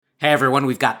Hey everyone,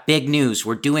 we've got big news.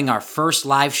 We're doing our first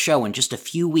live show in just a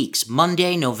few weeks,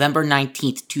 Monday, November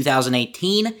 19th,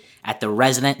 2018, at the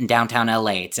Resident in downtown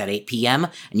LA. It's at 8 p.m.,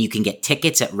 and you can get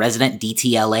tickets at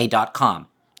residentdtla.com.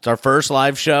 It's our first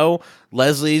live show.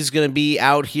 Leslie's going to be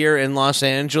out here in Los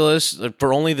Angeles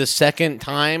for only the second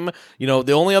time. You know,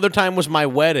 the only other time was my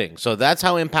wedding. So that's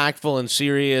how impactful and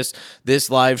serious this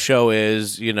live show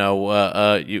is. You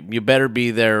know, you better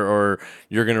be there or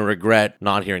you're going to regret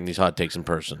not hearing these hot takes in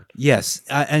person. Yes.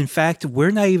 In fact,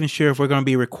 we're not even sure if we're going to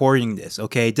be recording this,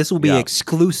 okay? This will be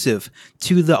exclusive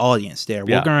to the audience there.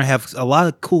 We're going to have a lot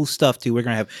of cool stuff, too. We're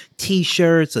going to have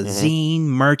T-shirts, a zine,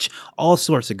 merch, all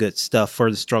sorts of good stuff for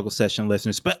the Struggle Session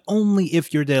listeners, but only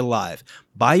if you're there live.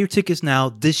 Buy your tickets now.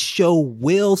 This show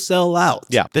will sell out.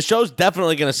 Yeah, the show's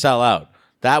definitely going to sell out.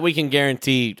 That we can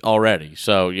guarantee already.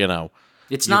 So, you know.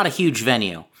 It's not a huge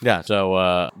venue. Yeah,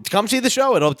 so come see the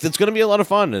show. It's going to be a lot of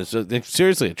fun.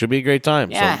 Seriously, it should be a great time.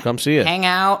 Yeah, so come see it. Hang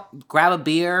out, grab a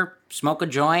beer, smoke a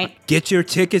joint. Get your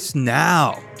tickets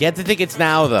now. Get the tickets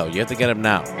now, though. You have to get them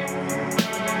now.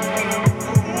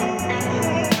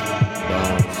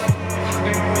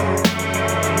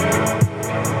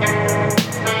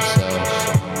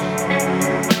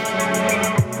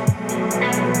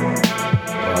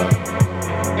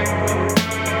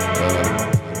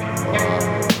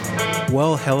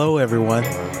 Well, hello, everyone.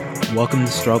 Welcome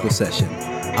to Struggle Session.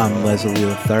 I'm Leslie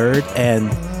III,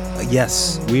 and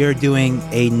yes, we are doing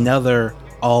another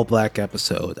all-black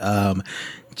episode.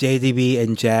 JDB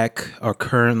and Jack are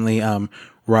currently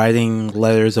writing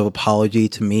letters of apology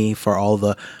to me for all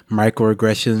the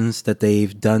microaggressions that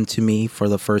they've done to me for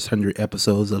the first 100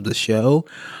 episodes of the show.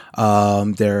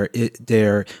 They're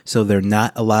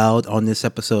not allowed on this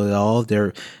episode at all.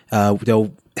 They'll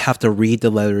have to read the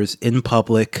letters in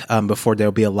public before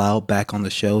they'll be allowed back on the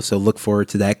show. So look forward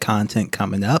to that content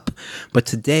coming up. But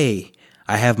today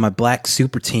I have my black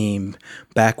super team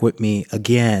back with me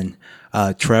again.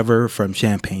 Trevor from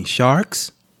Champagne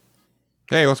Sharks.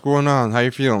 Hey, what's going on? How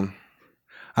you feeling?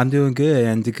 I'm doing good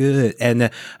and good.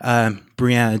 And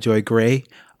Brianna Joy Gray,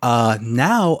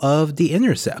 now of The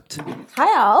Intercept.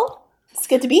 Hi, all. It's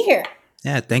good to be here.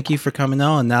 Yeah, thank you for coming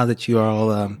on. Now that you are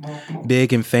all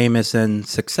big and famous and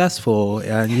successful,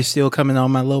 and you're still coming on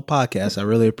my little podcast, I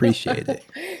really appreciate it.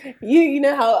 You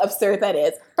know how absurd that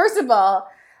is. First of all,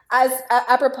 as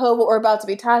apropos what we're about to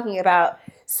be talking about,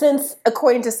 since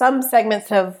according to some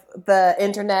segments of the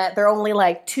internet, there are only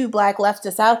like 2 black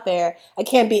leftists out there, I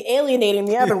can't be alienating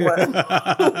the other one.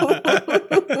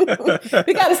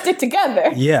 We got to stick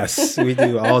together. Yes, we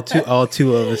do. All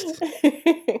two of us.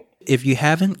 If you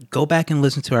haven't, go back and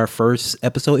listen to our first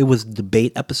episode. It was a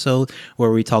debate episode where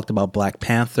we talked about Black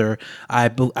Panther.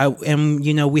 And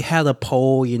you know, we had a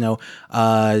poll. You know,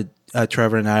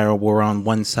 Trevor and I were on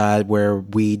one side where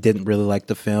we didn't really like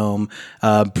the film.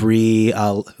 Bree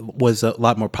was a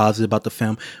lot more positive about the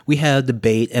film. We had a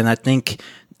debate, and I think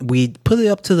we put it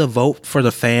up to the vote for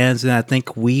the fans, and I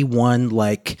think we won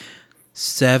like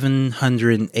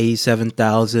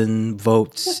 787,000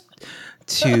 votes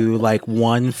to like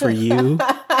 1 for you.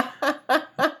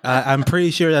 I'm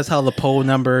pretty sure that's how the poll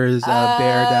numbers bared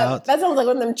out. That sounds like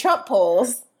one of them Trump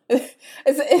polls. Is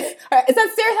that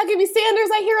Sarah Huckabee Sanders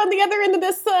I hear on the other end of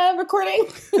this recording?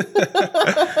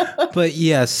 But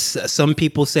yes, some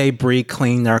people say Bree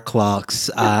cleaned our clocks.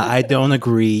 I don't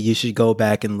agree. You should go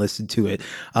back and listen to it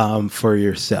for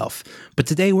yourself. But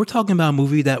today we're talking about a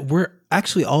movie that we're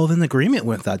actually all in agreement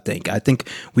with, I think. I think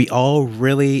we all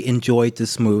really enjoyed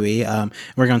this movie.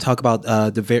 We're going to talk about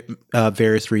the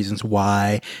various reasons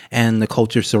why and the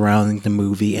culture surrounding the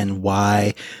movie and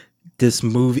why this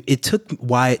movie, it took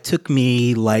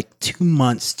me like 2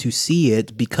 months to see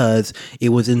it because it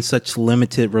was in such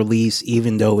limited release,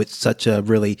 even though it's such a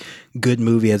really good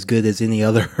movie, as good as any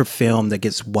other film that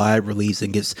gets wide release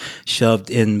and gets shoved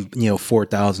in,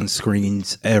 4,000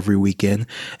 screens every weekend.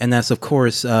 And that's, of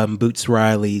course, Boots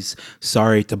Riley's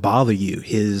Sorry to Bother You,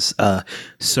 his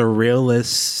surrealist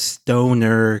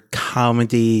stoner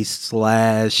comedy /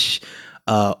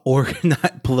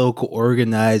 political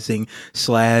organizing /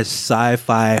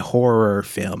 sci-fi horror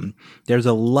film. There's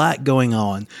a lot going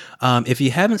on. If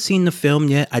you haven't seen the film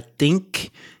yet, I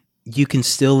think you can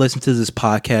still listen to this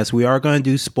podcast. We are going to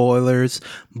do spoilers,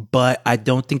 but I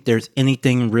don't think there's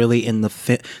anything really in the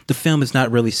film is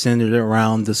not really centered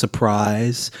around the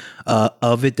surprise.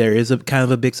 of it. There is a kind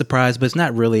of a big surprise, but it's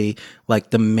not really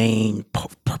like the main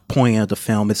point of the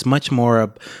film. It's much more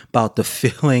about the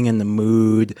feeling and the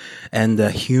mood and the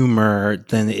humor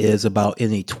than it is about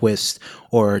any twists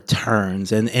or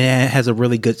turns. And it has a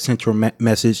really good central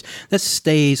message that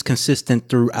stays consistent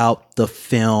throughout the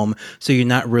film. So you're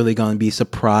not really going to be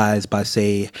surprised by,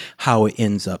 say, how it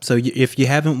ends up. So if you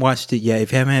haven't watched it yet,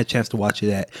 if you haven't had a chance to watch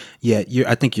it yet,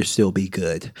 I think you'll still be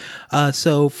good.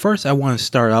 So first, I want to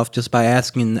start off just by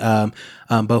asking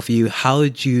both of you, how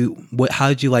did you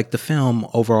like the film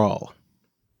overall?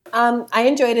 I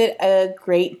enjoyed it a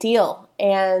great deal.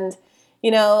 And,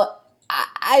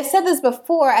 I've said this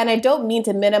before, and I don't mean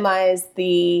to minimize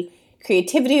the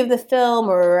creativity of the film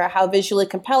or how visually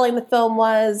compelling the film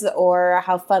was or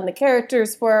how fun the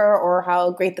characters were or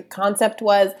how great the concept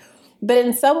was. But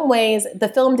in some ways, the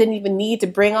film didn't even need to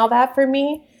bring all that for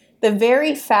me. The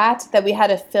very fact that we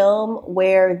had a film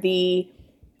where the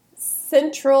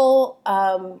central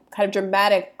kind of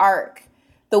dramatic arc,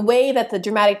 the way that the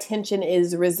dramatic tension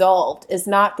is resolved, is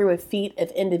not through a feat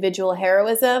of individual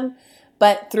heroism,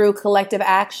 but through collective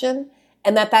action,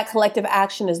 and that collective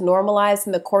action is normalized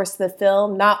in the course of the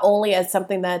film, not only as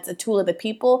something that's a tool of the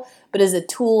people, but as a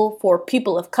tool for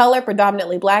people of color,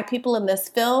 predominantly Black people in this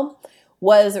film,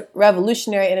 was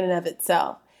revolutionary in and of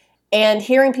itself. And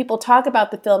hearing people talk about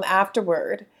the film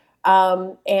afterward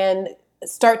and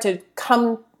start to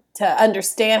come to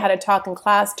understand how to talk in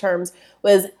class terms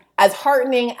was as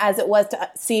heartening as it was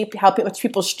to see how much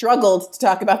people struggled to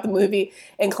talk about the movie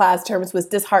in class terms was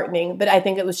disheartening. But I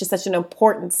think it was just such an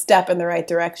important step in the right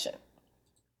direction.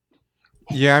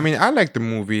 Yeah, I mean, I liked the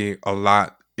movie a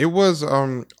lot. It was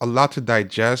a lot to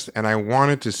digest, and I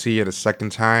wanted to see it a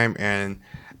second time, and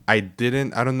I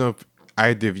didn't. I don't know if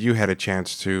either of you had a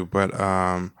chance to, but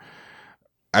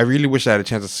I really wish I had a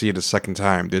chance to see it a second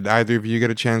time. Did either of you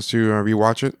get a chance to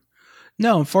rewatch it?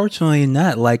 No, unfortunately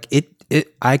not. Like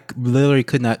I literally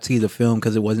could not see the film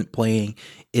because it wasn't playing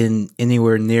in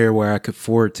anywhere near where I could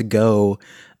afford to go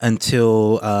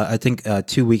until I think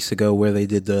 2 weeks ago, where they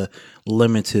did the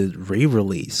limited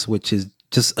re-release, which is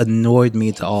just annoyed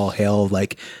me to all hell.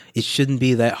 Like, it shouldn't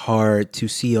be that hard to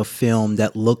see a film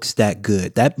that looks that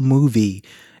good. That movie,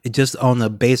 it just on a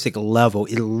basic level,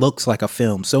 it looks like a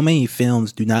film. So many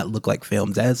films do not look like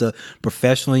films. That is a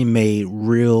professionally made,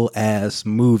 real ass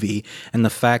movie, and the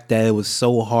fact that it was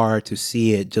so hard to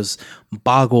see it just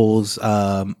boggles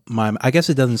my. I guess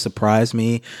it doesn't surprise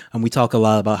me. And we talk a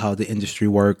lot about how the industry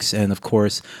works, and of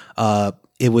course,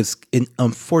 it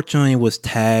unfortunately was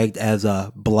tagged as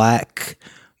a Black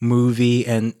movie,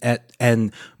 and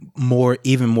even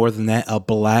more than that, a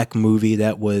Black movie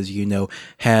that was,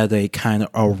 had a kind of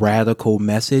a radical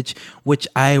message, which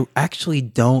I actually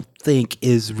don't think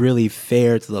is really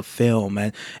fair to the film,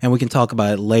 and we can talk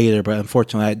about it later. But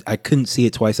unfortunately, I couldn't see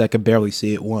it twice. I could barely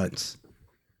see it once.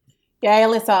 Yeah, I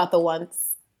only saw it the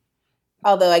once.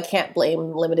 Although I can't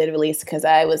blame limited release because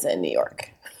I was in New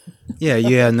York. Yeah,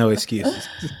 you had no excuses.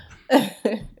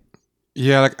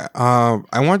 Yeah,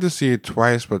 I wanted to see it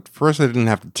twice, but first I didn't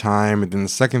have the time, and then the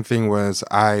second thing was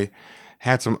I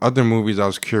had some other movies I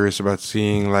was curious about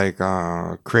seeing, like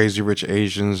Crazy Rich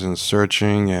Asians and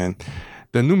Searching, and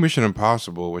the new Mission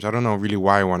Impossible, which I don't know really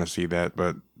why I want to see that,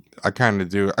 but I kind of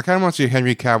do. I kind of want to see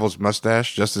Henry Cavill's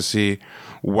mustache just to see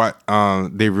what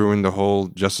they ruined the whole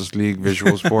Justice League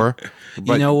visuals for.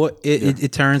 But, you know what?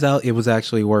 It turns out it was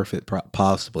actually worth it,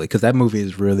 possibly, because that movie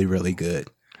is really, really good.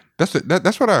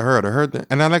 That's what I heard. I heard that,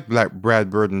 and I like Brad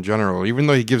Bird in general, even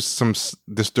though he gives some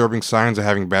disturbing signs of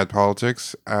having bad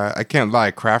politics. I can't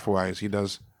lie, craft-wise, he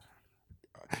does.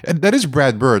 That is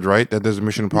Brad Bird, right? That does the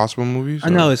Mission Impossible movies? I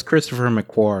know, it's Christopher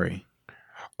McQuarrie.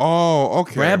 Oh,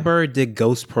 okay. Brad Bird did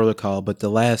Ghost Protocol, but the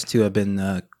last two have been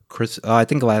I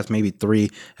think the last maybe three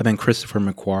have been Christopher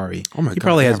McQuarrie. Oh my God, he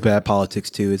probably has bad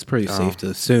politics too. It's pretty safe to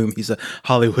assume he's a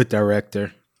Hollywood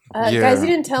director. Guys, you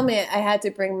didn't tell me I had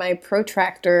to bring my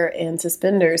protractor and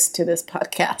suspenders to this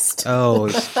podcast. Oh,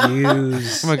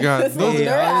 excuse. Oh my God. This is nerd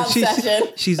out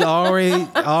session. She's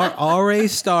already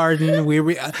starting.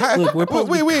 We're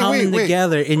coming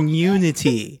together in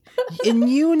unity. In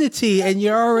unity, and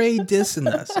you're already dissing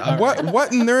us.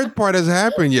 What nerd part has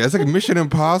happened yet? It's like Mission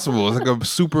Impossible. It's like a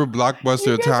super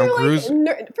blockbuster Tom Cruise.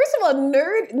 First of all,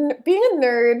 being a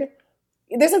nerd,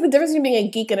 there's like the difference between being a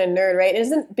geek and a nerd, right?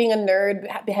 Isn't being a nerd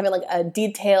having like a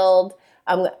detailed,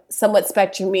 somewhat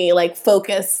spectrum-y, like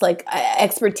focus, like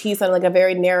expertise on like a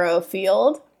very narrow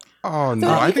field? Oh no,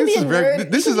 I think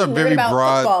this is a very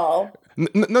broad. Football.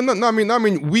 No. I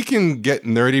mean, we can get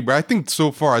nerdy, but I think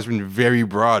so far it's been very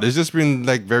broad. It's just been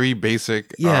like very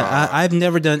basic. Yeah, I've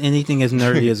never done anything as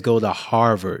nerdy as go to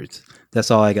Harvard. That's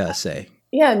all I gotta say.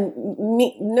 Yeah,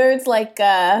 nerds like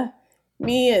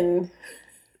me and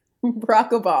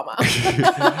Barack Obama.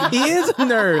 He is a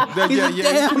nerd. He's a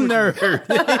damn nerd.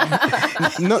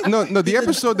 No. The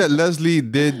episode that Leslie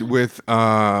did with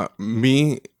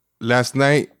me last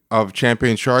night of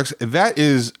Champion Sharks, that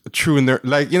is true nerd.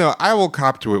 Like, I will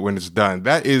cop to it when it's done.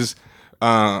 That is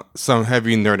some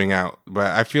heavy nerding out. But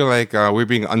I feel like we're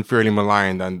being unfairly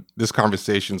maligned on this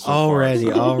conversation so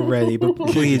already. But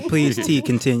please, T,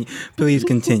 continue. Please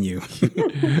continue.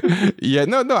 Yeah,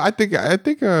 no. I think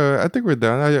we're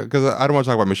done because I don't want to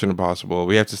talk about Mission Impossible.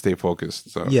 We have to stay focused.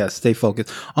 So Yes, stay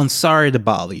focused. I'm sorry to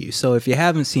bother you. So if you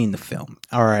haven't seen the film,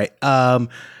 all right.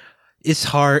 It's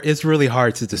hard. It's really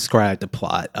hard to describe the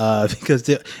plot because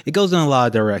it goes in a lot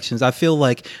of directions. I feel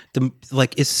like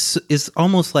it's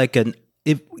almost like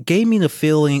it gave me the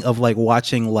feeling of like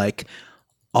watching like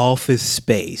Office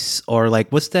Space or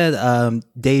like what's that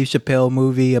Dave Chappelle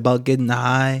movie about getting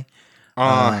high?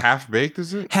 Half Baked,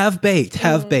 is it? Half baked.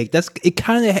 It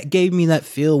kind of gave me that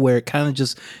feel where it kind of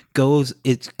just goes.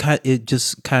 It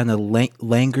just kind of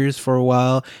lingers for a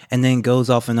while and then goes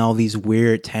off in all these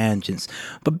weird tangents.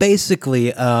 But basically,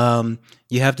 you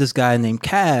have this guy named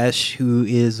Cash who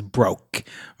is broke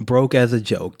as a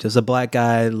joke. Just a black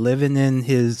guy living in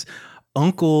his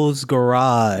uncle's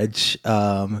garage.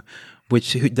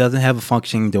 Who doesn't have a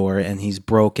functioning door, and he's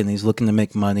broke, and he's looking to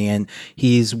make money, and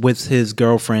he's with his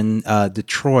girlfriend,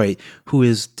 Detroit, who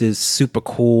is this super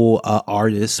cool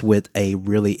artist with a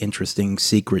really interesting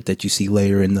secret that you see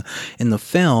later in the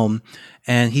film.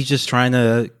 And he's just trying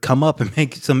to come up and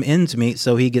make some ends meet,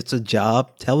 so he gets a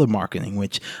job telemarketing,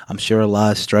 which I'm sure a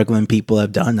lot of struggling people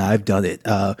have done. I've done it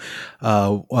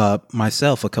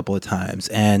myself a couple of times.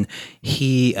 And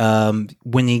he,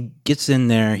 when he gets in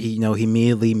there, he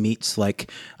immediately meets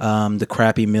like the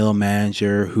crappy mill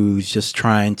manager who's just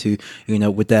trying to,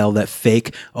 with all that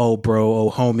fake, oh bro, oh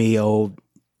homie, oh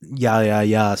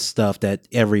yada stuff that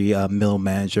every mill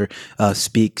manager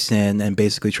speaks in, and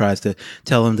basically tries to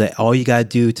tell him that all you gotta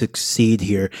do to succeed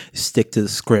here is stick to the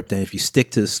script, and if you stick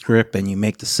to the script and you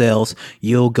make the sales,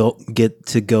 you'll get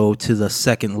to go to the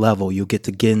second level. You'll get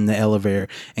to get in the elevator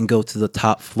and go to the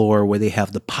top floor where they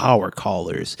have the power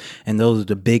callers, and those are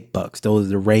the big bucks, those are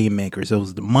the rainmakers, those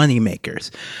are the money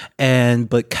makers.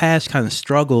 But Cash kind of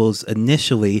struggles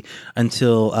initially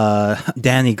until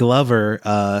Danny Glover,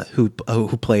 who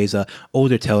plays a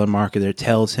older telemarketer,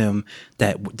 tells him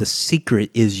that the secret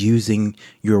is using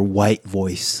your white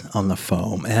voice on the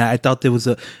phone. And I thought there was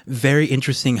a very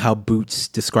interesting how Boots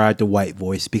described the white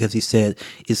voice, because he said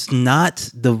it's not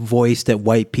the voice that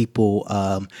white people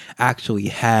actually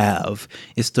have.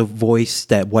 It's the voice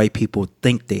that white people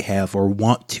think they have or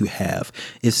want to have.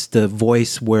 It's the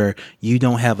voice where you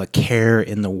don't have a care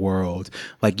in the world.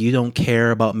 Like, you don't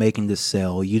care about making this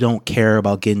sale. You don't care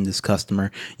about getting this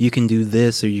customer. You can do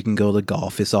this or you can go to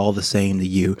golf. It's all the same to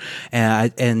you.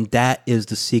 And that is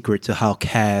the secret to how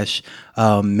Cash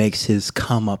makes his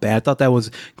come up. And I thought that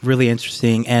was really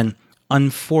interesting. And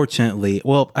unfortunately,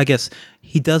 well, I guess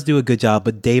he does do a good job,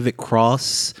 but David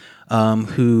Cross,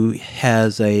 who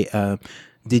has a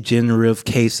degenerative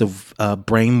case of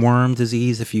brainworm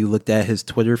disease, if you looked at his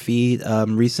Twitter feed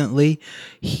recently,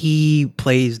 he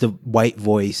plays the white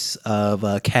voice of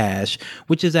Cash,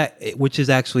 which is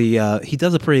actually he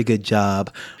does a pretty good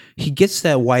job. He gets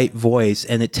that white voice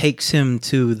and it takes him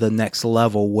to the next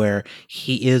level where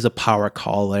he is a power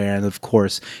caller. And of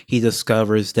course, he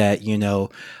discovers that,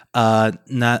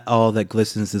 not all that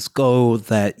glistens is gold,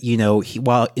 that,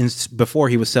 before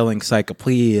he was selling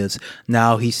encyclopedias,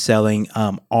 now he's selling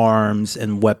arms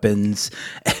and weapons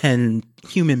and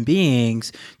human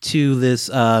beings to this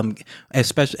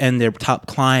especially, and their top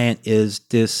client is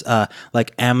this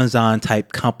like Amazon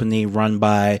type company run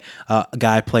by a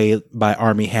guy played by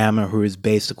Armie Hammer, who is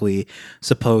basically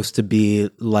supposed to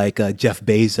be like Jeff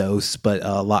Bezos but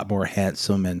a lot more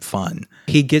handsome and fun.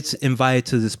 He gets invited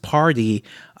to this party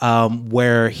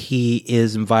where he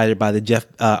is invited by the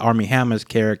Armie Hammer's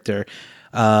character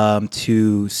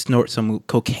to snort some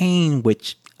cocaine,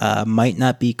 which might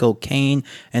not be cocaine,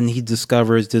 and he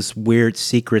discovers this weird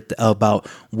secret about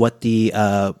what the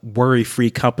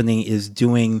Worry-Free company is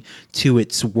doing to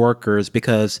its workers,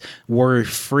 because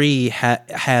Worry-Free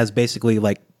has basically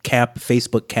like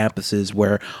Facebook campuses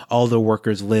where all the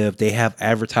workers live. They have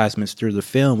advertisements through the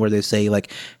film where they say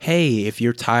like, hey, if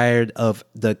you're tired of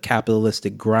the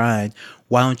capitalistic grind,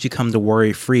 why don't you come to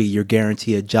Worry-Free? You're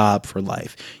guaranteed a job for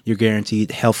life. You're guaranteed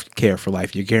health care for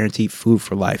life. You're guaranteed food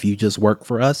for life. You just work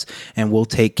for us and we'll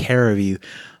take care of you.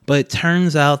 But it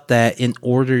turns out that in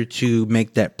order to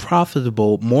make that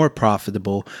more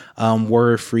profitable,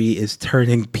 Worry-Free is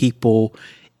turning people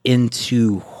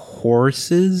into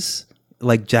horses,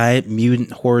 like giant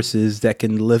mutant horses that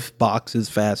can lift boxes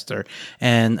faster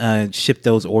and ship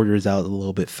those orders out a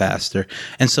little bit faster.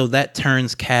 And so that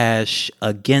turns Cash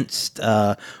against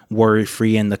Worry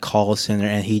Free in the call center,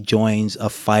 and he joins a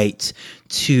fight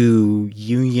to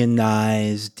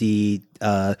unionize the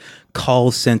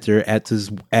call center at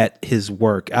his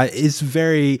work. It's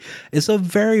a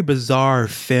very bizarre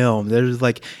film. There's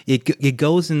like it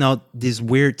goes in all these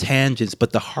weird tangents,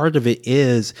 but the heart of it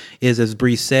is as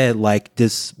Bree said, like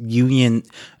this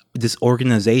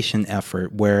organization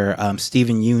effort where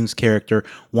Stephen Yeun's character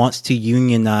wants to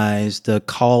unionize the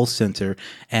call center,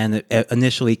 and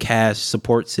initially Cash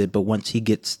supports it, but once he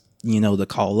gets the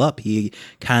call up, he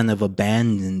kind of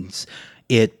abandons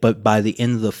it. But by the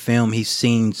end of the film, he's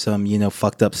seen some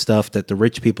fucked up stuff that the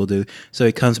rich people do, so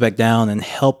he comes back down and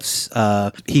helps.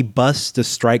 He busts the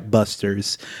strike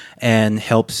busters and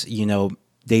helps. I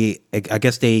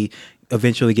guess they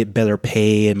eventually get better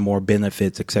pay and more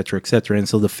benefits, et cetera, et cetera. And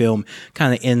so the film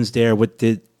kind of ends there with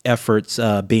the efforts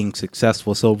being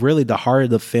successful. So really the heart of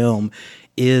the film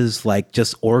is like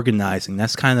just organizing.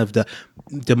 That's kind of the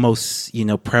most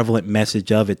prevalent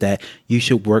message of it, that you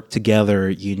should work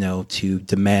together to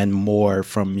demand more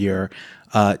from your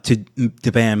to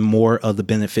demand more of the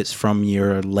benefits from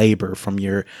your labor, from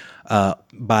your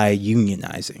by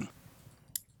unionizing.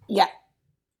 Yeah.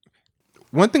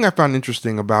 One thing I found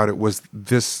interesting about it was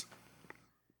this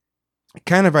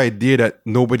kind of idea that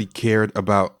nobody cared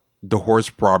about the horse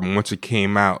problem once it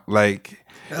came out. Like,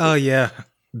 oh yeah,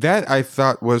 that I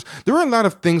thought was, there were a lot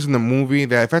of things in the movie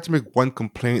that if I had to make one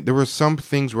complaint, there were some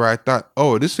things where I thought,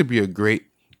 oh, this would be a great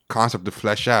concept to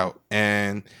flesh out.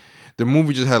 And the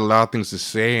movie just had a lot of things to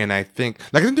say. And I think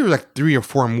there were like 3 or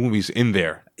 4 movies in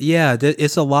there. Yeah,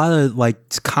 it's a lot of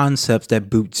like concepts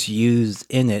that Boots used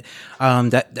in it.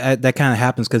 That kind of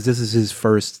happens because this is his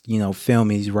first, film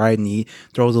he's writing. He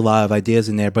throws a lot of ideas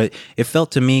in there, but it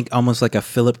felt to me almost like a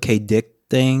Philip K. Dick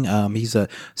thing. He's a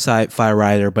sci-fi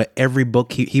writer, but every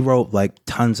book he wrote like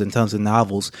tons and tons of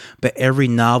novels, but every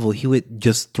novel he would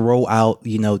just throw out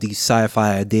these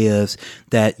sci-fi ideas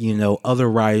that other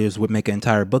writers would make an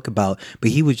entire book about,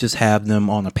 but he would just have them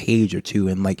on a page or two,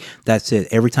 and like that's it.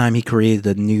 Every time he created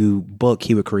a new book,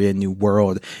 he would create a new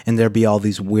world, and there'd be all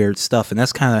these weird stuff. And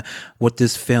that's kind of what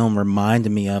this film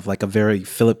reminded me of, like a very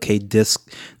Philip K.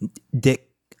 Dick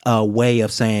way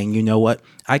of saying, you know what,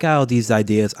 I got all these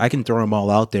ideas, I can throw them all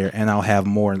out there and I'll have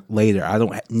more later. I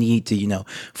don't need to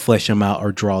flesh them out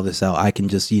or draw this out. I can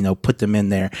just put them in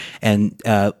there and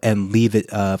leave it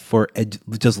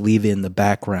just leave it in the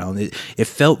background. It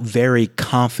felt very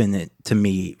confident to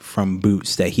me from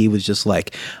Boots that he was just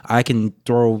like, I can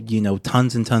throw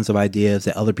tons and tons of ideas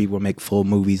that other people make full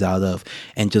movies out of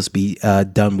and just be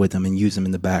done with them and use them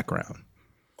in the background.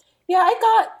 Yeah,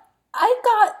 I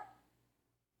got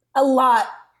a lot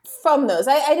from those.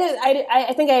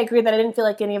 I think I agree that I didn't feel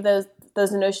like any of those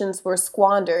notions were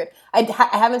squandered. I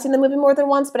haven't seen the movie more than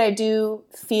once, but I do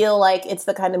feel like it's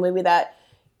the kind of movie that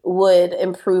would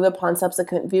improve upon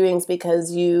subsequent viewings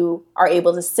because you are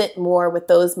able to sit more with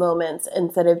those moments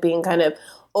instead of being kind of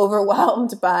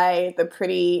overwhelmed by the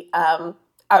pretty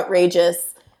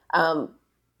outrageous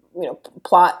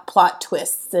plot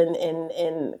twists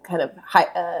and kind of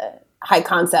high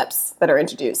concepts that are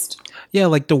introduced. Yeah,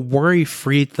 like the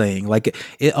worry-free thing. Like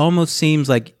it almost seems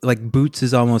like Boots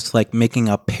is almost like making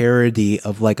a parody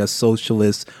of like a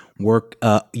socialist work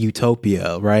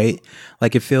utopia, right?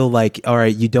 Like it feel like, all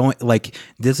right, you don't like,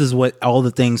 this is what all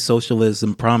the things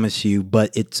socialism promise you,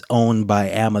 but it's owned by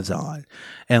Amazon.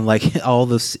 And like all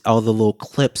the little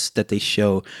clips that they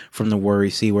show from the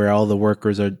Worry Sea where all the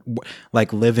workers are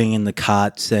like living in the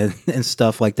cots and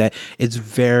stuff like that. It's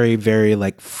very, very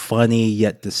like funny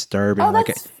yet disturbing. Oh,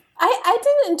 I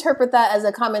didn't interpret that as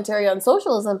a commentary on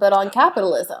socialism, but on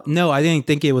capitalism. No, I didn't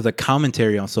think it was a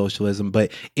commentary on socialism,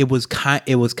 but it was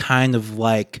kind of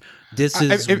like, this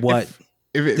is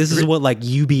what like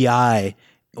UBI,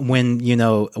 when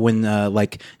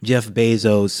like Jeff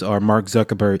Bezos or Mark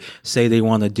Zuckerberg say they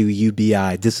want to do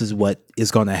UBI, this is what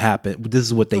is going to happen. This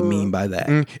is what they mean by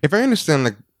that. If I understand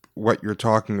like what you're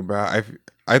talking about,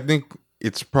 I think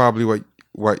it's probably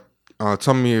what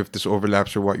tell me if this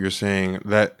overlaps with what you're saying,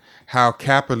 that how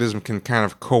capitalism can kind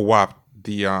of co-opt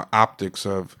the optics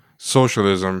of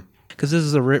socialism. Because this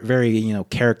is a very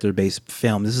character-based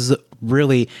film. This is a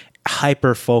really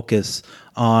hyper focus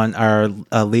on our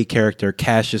lead character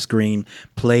Cassius Green,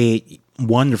 played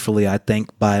wonderfully, I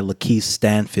think, by Lakeith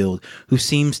Stanfield, who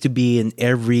seems to be in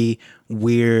every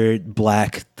weird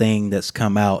black thing that's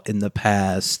come out in the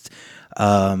past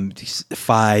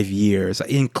 5 years,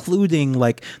 including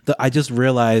like I just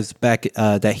realized back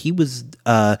that he was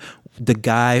the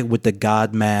guy with the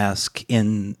god mask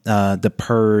in the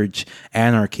Purge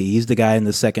Anarchy. He's the guy in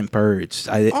the second Purge.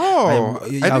 I didn't was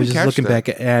just catch looking that.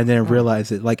 back and then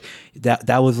realized it. Like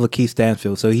that was Lakeith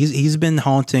Stanfield. So he's been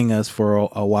haunting us for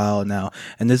a while now,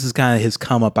 and this is kind of his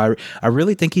come up. I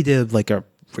really think he did like a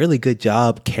really good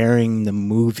job carrying the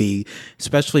movie,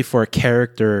 especially for a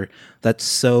character that's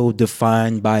so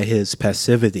defined by his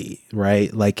passivity,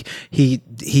 right? Like he's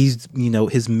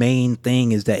his main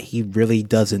thing is that he really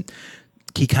doesn't,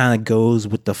 he kind of goes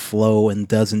with the flow and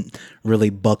doesn't really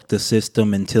buck the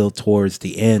system until towards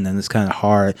the end, and it's kind of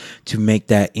hard to make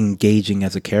that engaging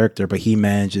as a character, but he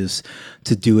manages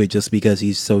to do it just because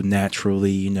he's so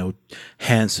naturally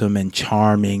handsome and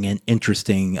charming and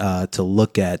interesting to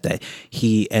look at, that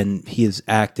his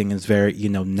acting is very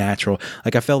natural.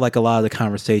 Like I felt like a lot of the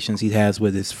conversations he has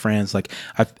with his friends, like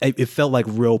it felt like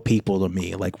real people to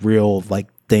me, like real like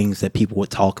things that people would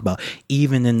talk about,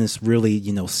 even in this really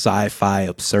sci-fi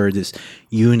absurdist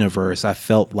universe. I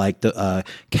felt like the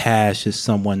Cash is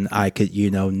someone I could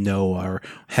know or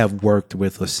have worked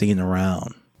with or seen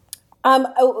around.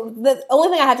 The only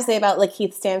thing I have to say about like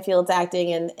Keith Stanfield's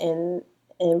acting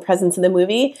in presence in the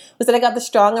movie was that I got the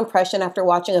strong impression after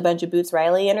watching a bunch of Boots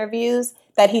Riley interviews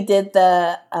that he did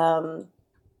the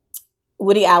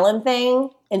Woody Allen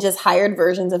thing and just hired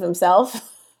versions of himself.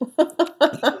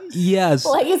 Yes.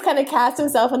 Like he's kind of cast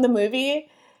himself in the movie.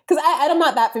 Because I'm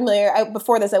not that familiar.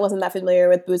 Before this, I wasn't that familiar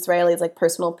with Boots Riley's like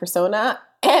personal persona.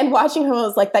 And watching him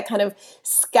was like that kind of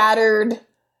scattered,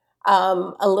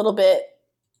 a little bit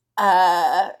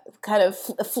kind of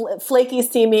flaky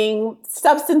seeming,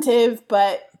 substantive,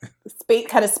 but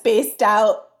kind of spaced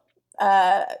out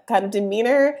kind of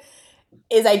demeanor.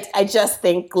 I just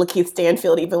think Lakeith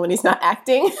Stanfield, even when he's not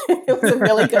acting, it was a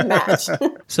really good match.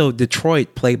 So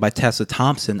Detroit, played by Tessa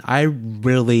Thompson, I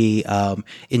really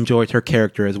enjoyed her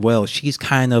character as well. She's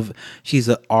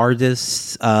an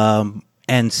artist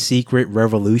and secret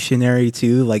revolutionary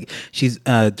too. Like she's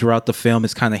throughout the film,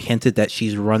 it's kind of hinted that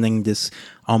she's running this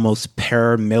almost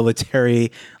paramilitary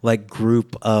like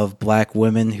group of black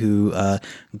women who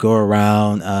go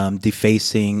around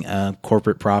defacing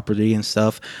corporate property and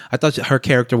stuff. I thought her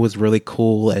character was really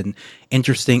cool and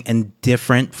interesting and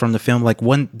different from the film. Like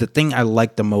the thing I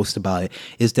liked the most about it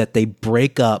is that they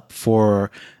break up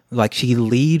for, like, she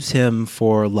leaves him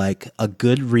for like a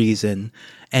good reason,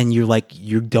 and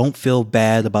you don't feel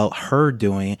bad about her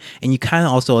doing it, and you kind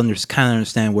of also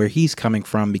understand where he's coming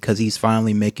from, because he's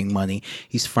finally making money,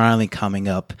 he's finally coming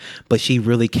up, but she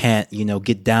really can't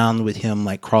get down with him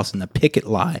like crossing the picket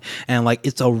line, and like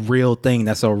it's a real thing.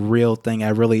 That's a real thing. I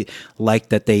really like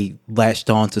that they latched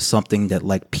on to something that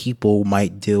like people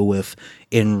might deal with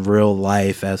in real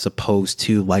life, as opposed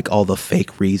to like all the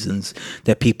fake reasons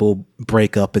that people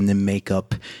break up and then make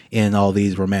up in all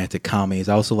these romantic comedies.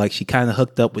 I also like she kind of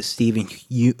hooked up with Steven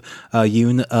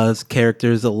Yeun's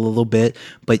characters a little bit,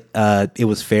 but it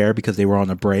was fair because they were on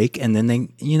a break, and then they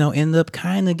ended up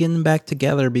kind of getting back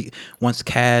together once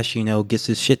Cash gets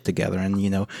his shit together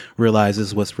and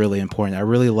realizes what's really important. I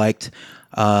really liked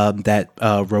that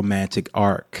romantic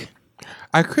arc.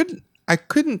 I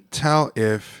couldn't tell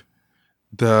if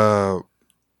the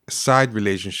side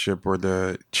relationship or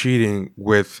the cheating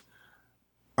with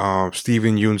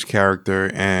Steven Yeun's character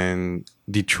and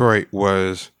Detroit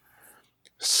was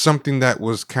something that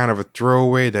was kind of a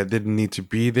throwaway that didn't need to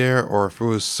be there, or if it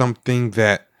was something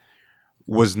that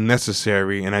was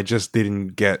necessary and I just didn't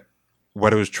get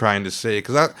what it was trying to say.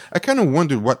 Because I kind of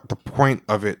wondered what the point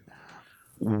of it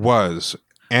was.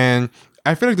 And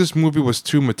I feel like this movie was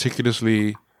too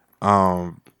meticulously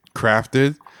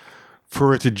crafted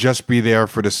for it to just be there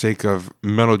for the sake of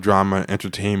melodrama and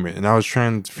entertainment. And I was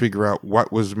trying to figure out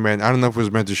what was meant. I don't know if it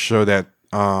was meant to show that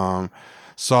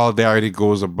solidarity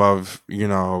goes above,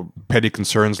 petty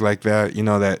concerns like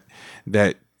that,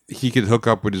 that he could hook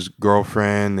up with his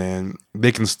girlfriend and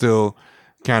they can still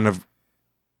kind of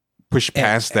push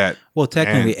past that. Well,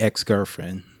 technically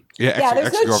ex-girlfriend. Yeah,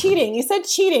 there's no cheating. You said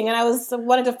cheating, and I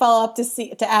wanted to follow up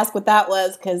to ask what that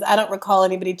was, because I don't recall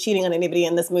anybody cheating on anybody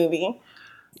in this movie.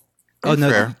 Oh,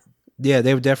 no. Fair. Yeah,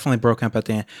 they were definitely broken up at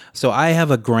the end. So I have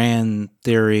a grand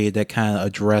theory that kind of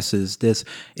addresses this.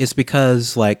 It's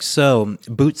because,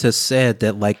 Boots has said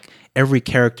that, every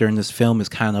character in this film is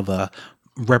kind of a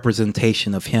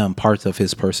representation of him, parts of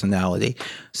his personality.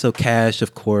 So Cash,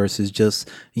 of course, is just,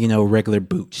 regular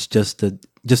Boots, just the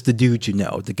dude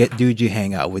the dude you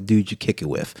hang out with, dude you kick it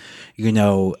with,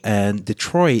 and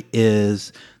Detroit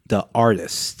is the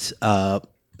artist,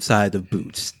 side of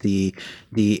Boots, the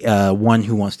one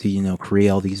who wants to create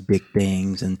all these big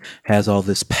things and has all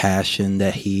this passion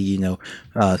that he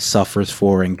suffers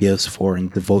for and gives for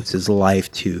and devotes his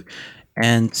life to.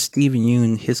 And Steven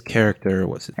Yeun, his character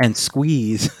and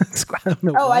Squeeze. I don't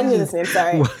know. Oh, I knew this name.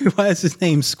 Sorry. Why is his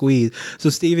name Squeeze? So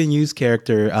Steven Yeun's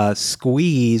character,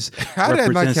 Squeeze. How did I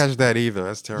not catch that either?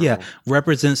 That's terrible. Yeah,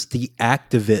 represents the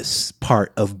activist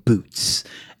part of Boots.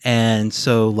 And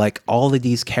so, like, all of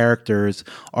these characters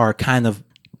are kind of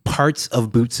parts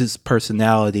of Boots's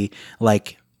personality,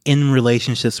 like in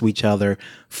relationships with each other,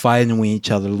 fighting with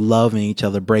each other, loving each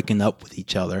other, breaking up with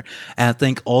each other. And I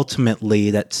think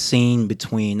ultimately that scene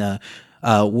between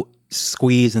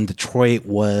Squeeze and Detroit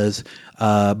was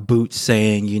Boots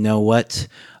saying, you know what,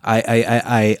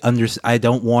 I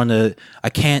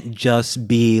can't just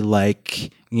be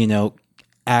like,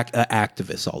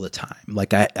 activist all the time.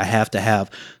 Like I have to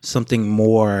have something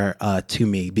more to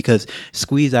me, because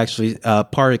Squeeze actually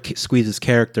part of Squeeze's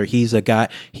character, he's a guy,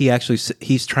 he's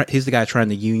the guy trying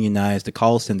to unionize the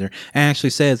call center, and actually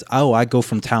says, oh, I go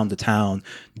from town to town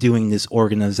doing this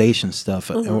organization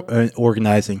stuff,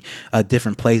 organizing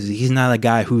different places. He's not a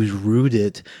guy who's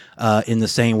rooted in the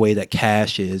same way that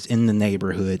Cash is in the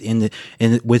neighborhood,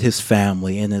 with his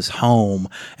family, in his home.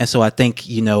 And so I think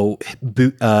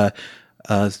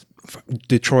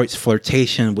Detroit's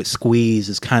flirtation with Squeeze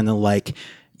is kind of like,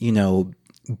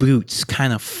 Boots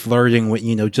kind of flirting with,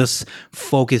 just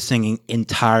focusing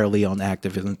entirely on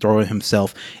activism, throwing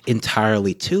himself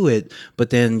entirely to it.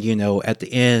 But then, at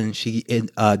the end,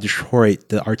 Detroit,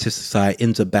 the artistic side,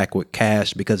 ends up back with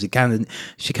Cash, because she kind of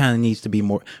needs to be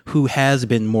more, who has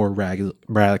been more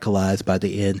radicalized by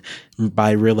the end,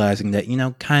 by realizing that,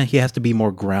 kind of he has to be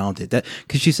more grounded. That,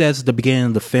 because she says at the beginning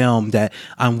of the film that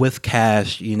I'm with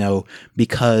Cash,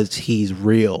 because he's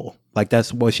real. Like,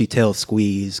 that's what she tells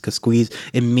Squeeze, because Squeeze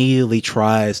immediately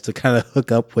tries to kind of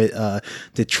hook up with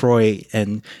Detroit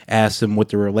and asks him what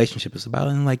the relationship is about.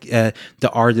 And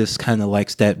the artist kind of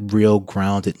likes that real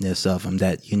groundedness of him,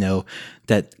 that,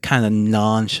 that kind of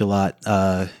nonchalant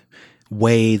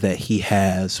way that he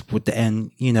has with the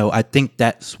end. I think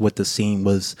that's what the scene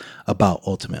was about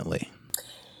ultimately.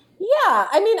 Yeah.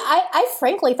 I mean, I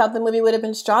frankly thought the movie would have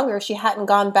been stronger if she hadn't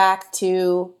gone back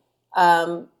to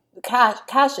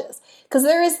Cash's, because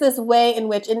there is this way in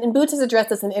which, and Boots has addressed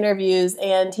this in interviews,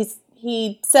 and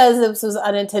he says this was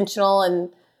unintentional,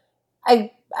 and I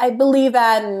believe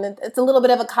that, and it's a little bit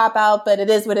of a cop out, but it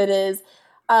is what it is.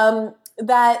 That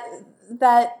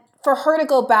for her to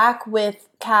go back with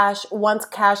Cash once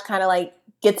Cash kind of like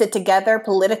gets it together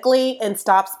politically and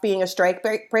stops being a strike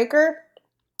breaker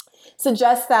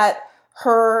suggests that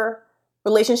her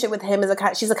relationship with him is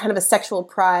she's a kind of a sexual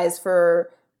prize for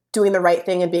doing the right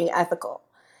thing and being ethical.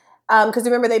 Because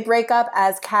remember, they break up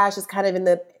as Cash is kind of in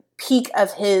the peak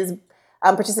of his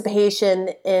participation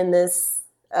in this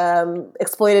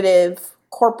exploitative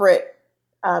corporate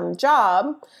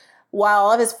job, while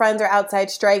all of his friends are outside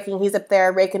striking. He's up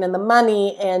there raking in the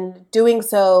money and doing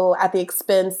so at the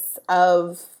expense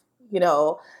of,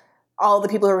 all the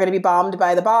people who are going to be bombed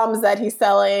by the bombs that he's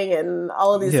selling and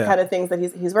all of these kind of things that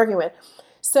he's working with.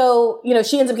 So,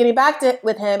 she ends up getting back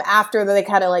with him after they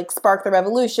kind of like spark the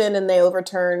revolution and they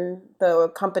overturn the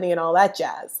company and all that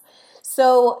jazz.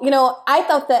 So, I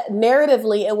thought that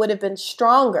narratively it would have been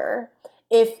stronger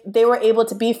if they were able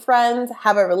to be friends,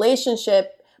 have a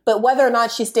relationship, but whether or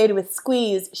not she stayed with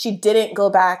Squeeze, she didn't go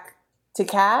back to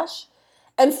Cash.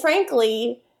 And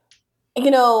frankly, like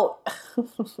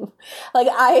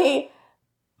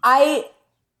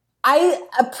I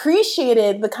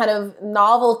appreciated the kind of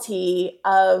novelty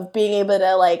of being able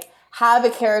to like have a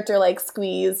character like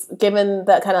Squeeze, given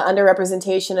the kind of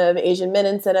underrepresentation of Asian men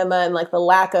in cinema and like the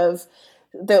lack of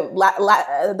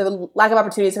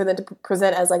opportunities for them to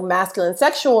present as like masculine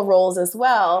sexual roles as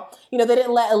well. They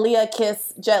didn't let Aaliyah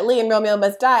kiss Jet Li in Romeo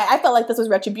Must Die. I felt like this was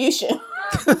retribution.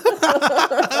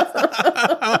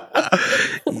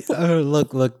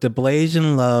 Look, the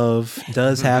Blasian love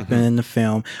does happen in the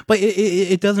film, but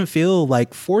it doesn't feel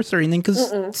like forced or anything,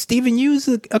 because Steven Yeun's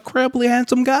a incredibly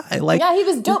handsome guy. Like, yeah, he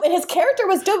was dope, and his character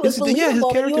was dope. It was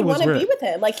believable that you would want to be with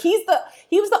him. Like, he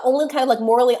was the only kind of like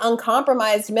morally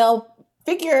uncompromised male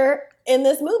figure in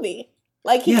this movie.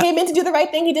 Like, he came in to do the right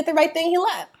thing. He did the right thing. He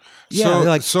left.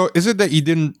 Yeah, so is it that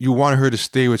you wanted her to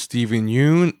stay with Steven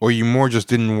Yeun, or you more just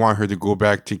didn't want her to go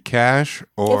back to Cash,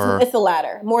 or it's the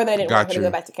latter more than I didn't want her to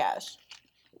go back to Cash.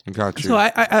 Got you. So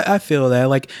I feel that,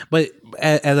 like, but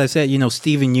as I said,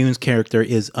 Stephen Yeun's character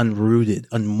is unrooted,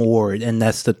 unmoored, and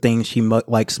that's the thing she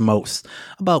likes most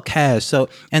about Cash. So,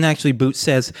 and actually, Boots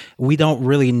says we don't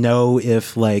really know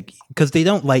if because they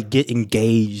don't get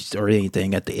engaged or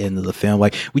anything at the end of the film.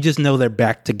 Like, we just know they're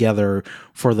back together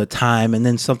for the time, and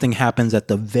then something happens at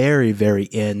the very, very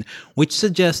end, which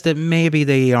suggests that maybe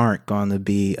they aren't going to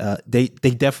be. They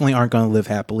definitely aren't going to live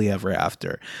happily ever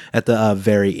after at the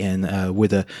very end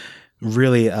with a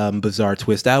really bizarre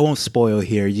twist. I won't spoil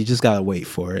here. You just gotta wait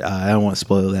for it. I don't want to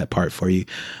spoil that part for you.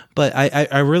 But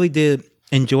I really did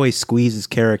enjoy Squeeze's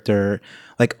character.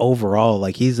 Overall,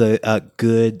 he's a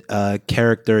good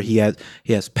character. He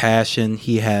has passion.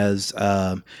 He has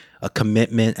a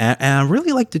commitment, and I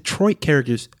really like Detroit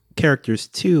characters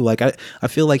too. I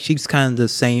feel like she's kind of the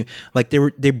same.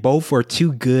 They both were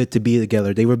too good to be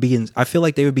together. I feel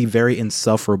like they would be very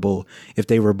insufferable if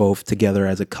they were both together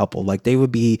as a couple. They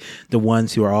would be the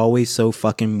ones who are always so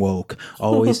fucking woke,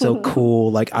 always so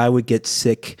cool. I would get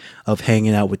sick of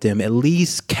hanging out with them. At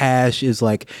least Cash is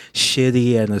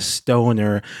shitty and a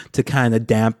stoner to kind of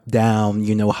damp down,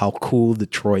 how cool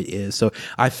Detroit is. So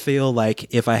I feel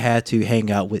like if I had to hang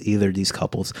out with either of these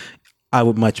couples, I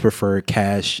would much prefer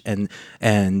Cash and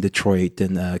Detroit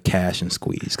than Cash and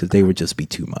Squeeze, because they would just be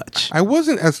too much. I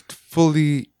wasn't as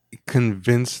fully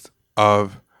convinced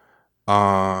of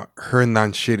her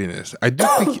non-shittiness. I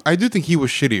do think he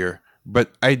was shittier,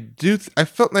 but I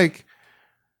felt like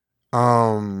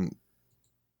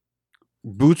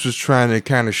Boots was trying to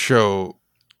kind of show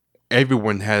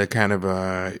everyone had a kind of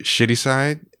a shitty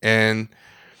side, and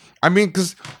I mean,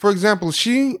 because for example,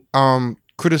 she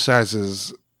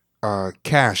criticizes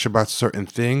Cash about certain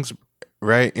things,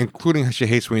 right? Including how she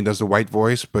hates when he does the white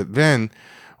voice. But then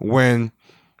when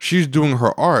she's doing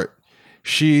her art,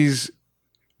 she's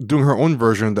doing her own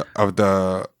version of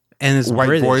the and it's white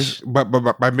British. voice, but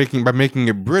by making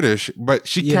it British. But I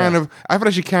feel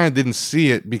like she kind of didn't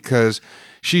see it because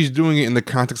she's doing it in the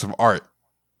context of art,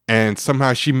 and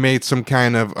somehow she made some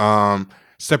kind of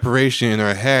separation in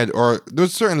her head, or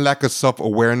there's a certain lack of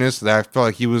self-awareness that I felt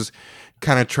like he was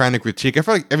kind of trying to critique. I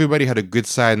feel like everybody had a good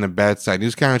side and a bad side. He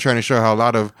was kind of trying to show how a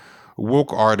lot of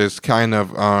woke artists kind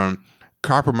of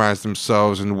compromise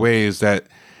themselves in ways that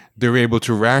they're able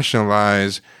to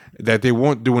rationalize that they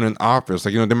won't do in an office.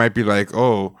 They might be like,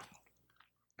 oh,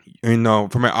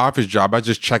 for my office job, I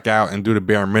just check out and do the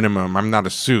bare minimum. I'm not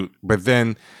a suit. But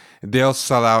then they'll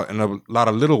sell out in a lot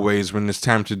of little ways when it's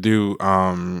time to do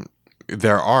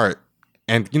their art.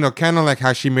 And, kind of like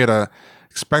how she made a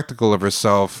spectacle of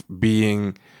herself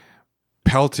being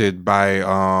pelted by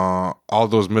all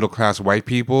those middle-class white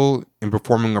people in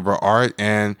performing of her art.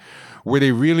 And were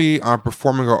they really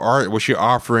performing her art? Was she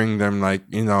offering them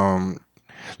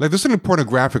there's something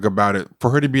pornographic about it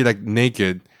for her to be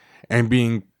naked and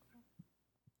being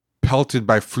pelted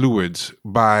by fluids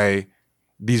by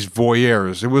these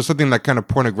voyeurs. It was something kind of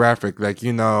pornographic,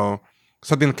 something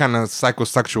kind of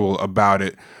psychosexual about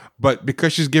it. But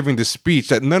because she's giving this speech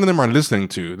that none of them are listening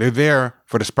to, they're there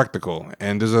for the spectacle,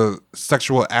 and there's a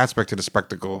sexual aspect to the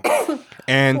spectacle.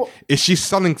 And is she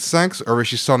selling sex or is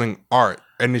she selling art?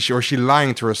 And is she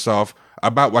lying to herself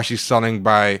about what she's selling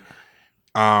by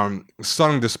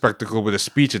selling the spectacle with a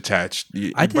speech attached?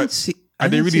 Are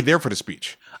they really there for the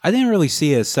speech? I didn't really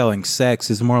see it as selling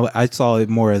sex. It's more I saw it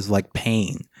more as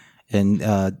pain and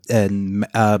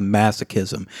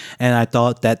masochism, and I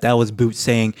thought that was Boots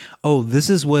saying, "Oh, this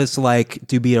is what it's like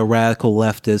to be a radical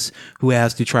leftist who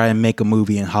has to try and make a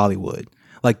movie in Hollywood.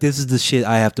 This is the shit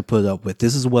I have to put up with.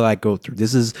 This is what I go through.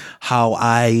 This is how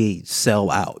I sell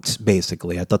out."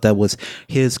 Basically, I thought that was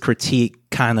his critique,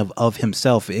 kind of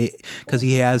himself, because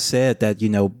he has said that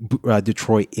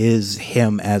Detroit is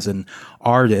him as an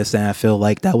artist, and I feel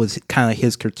like that was kind of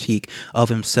his critique of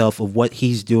himself, of what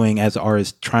he's doing as an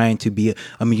artist, trying to be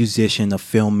a musician, a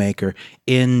filmmaker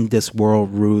in this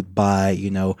world ruled by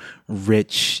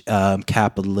rich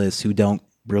capitalists who don't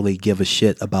really give a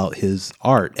shit about his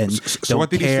art and don't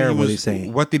care what he's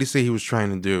saying. What did he say he was trying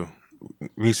to do?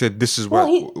 He said, "This is what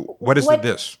is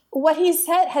this?" What he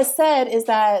has said is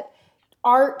that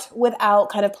art without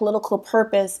kind of political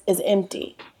purpose is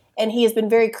empty. And he has been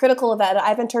very critical of that.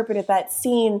 I've interpreted that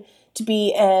scene to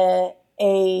be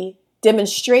a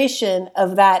demonstration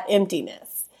of that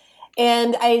emptiness.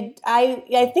 And I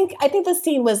think the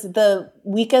scene was the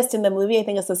weakest in the movie. I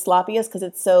think it's the sloppiest because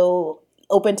it's so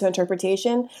open to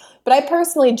interpretation. But I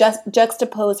personally just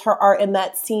juxtapose her art in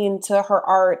that scene to her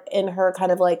art in her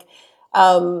kind of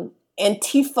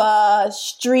Antifa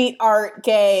street art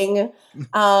gang,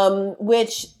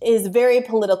 which is very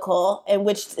political and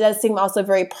which does seem also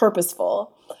very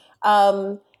purposeful.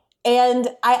 And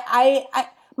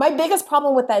my My biggest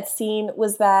problem with that scene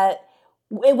was that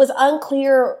it was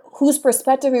unclear whose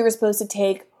perspective we were supposed to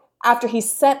take after he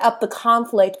set up the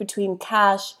conflict between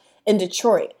Cash and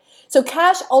Detroit. So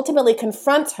Cash ultimately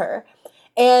confronts her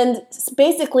and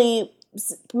basically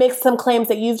makes some claims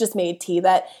that you've just made, T,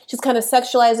 that she's kind of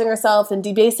sexualizing herself and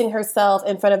debasing herself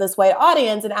in front of this white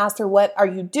audience, and asked her, what are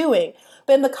you doing?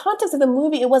 But in the context of the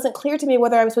movie, it wasn't clear to me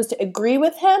whether I was supposed to agree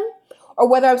with him or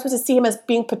whether I was supposed to see him as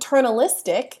being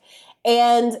paternalistic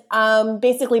and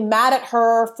basically mad at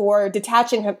her for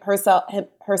detaching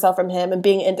herself from him and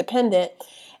being independent.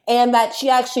 And that she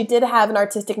actually did have an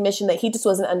artistic mission that he just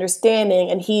wasn't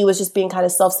understanding, and he was just being kind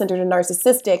of self-centered and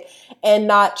narcissistic and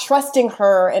not trusting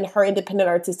her and her independent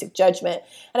artistic judgment.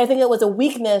 And I think it was a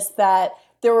weakness that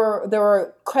there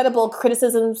were credible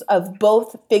criticisms of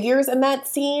both figures in that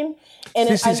scene, and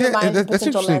it undermined the that's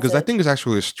potential interesting because I message. think it's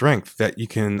actually a strength that you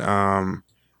can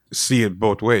see it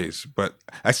both ways. But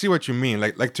I see what you mean.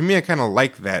 Like to me, I kind of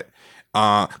like that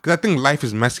because I think life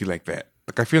is messy like that.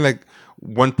 Like I feel like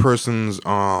one person's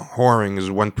whoring is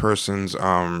one person's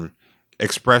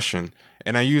expression,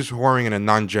 and I use whoring in a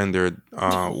non-gendered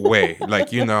way.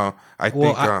 Like I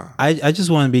Well, think. I just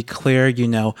want to be clear.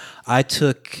 I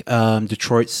took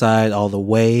Detroit's side all the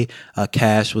way.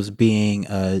 Cash was being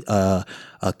a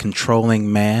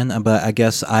controlling man, but I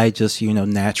guess I just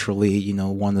naturally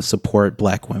want to support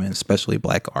Black women, especially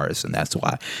Black artists, and that's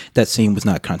why that scene was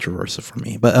not controversial for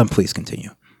me. But please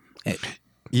continue.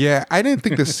 Yeah, I didn't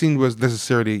think the scene was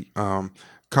necessarily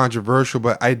controversial,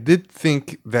 but I did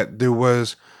think that there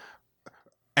was,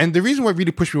 and the reason why it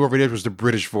really pushed me over the edge was the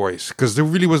British voice, because there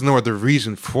really was no other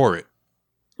reason for it,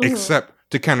 except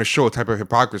to kind of show a type of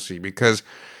hypocrisy, because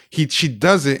she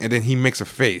does it and then he makes a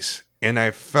face, and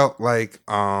I felt like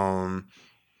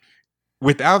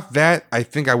without that, I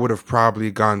think I would have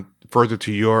probably gone further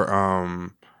to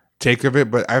your take of it,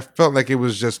 but I felt like it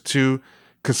was just too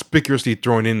conspicuously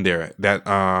thrown in there, that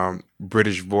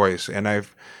British voice, and I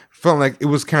felt like it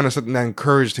was kind of something that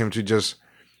encouraged him to just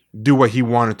do what he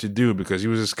wanted to do, because he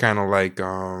was just kind of like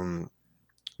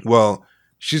well,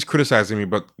 she's criticizing me,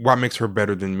 but what makes her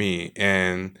better than me?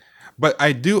 But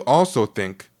I do also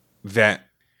think that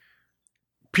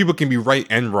people can be right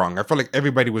and wrong. I felt like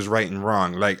everybody was right and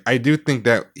wrong. Like I do think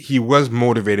that he was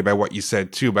motivated by what you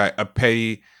said too, by a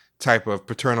petty type of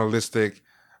paternalistic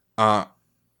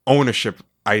ownership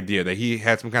idea, that he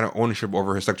had some kind of ownership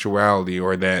over her sexuality,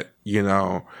 or that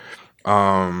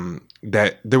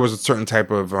that there was a certain type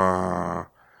of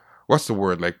what's the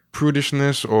word, like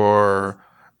prudishness or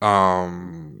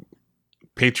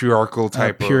patriarchal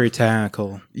type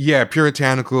Puritanical.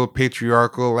 puritanical,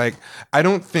 patriarchal. Like I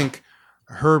don't think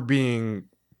her being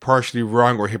partially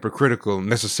wrong or hypocritical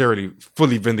necessarily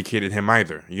fully vindicated him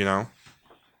either,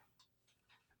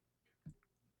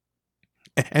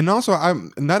 And also,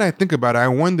 now that I think about it, I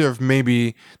wonder if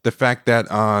maybe the fact that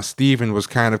Steven was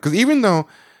kind of, because even though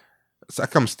I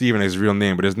come Steven his real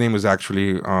name, but his name was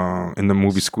actually in the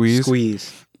movie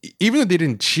Squeeze. Even though they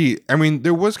didn't cheat, I mean,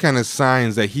 there was kind of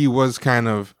signs that he was kind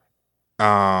of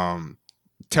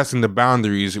testing the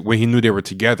boundaries when he knew they were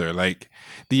together. Like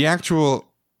the actual.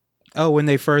 Oh, when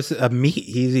they first meet,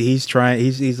 he's trying.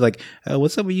 He's like,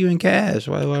 "What's up with you and Cash?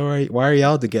 Why are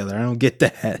y'all together? I don't get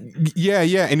that." Yeah,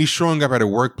 and he's showing up at a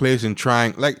workplace and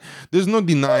trying. Like, there's no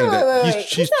denying that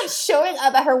he's not showing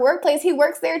up at her workplace. He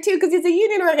works there too because he's a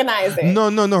union organizer. No.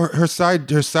 Her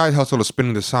side hustle is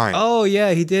spinning the sign. Oh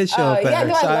yeah, he did show up. Yeah,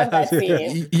 no, I love that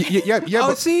scene. Yeah.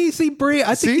 Oh, see, Bree,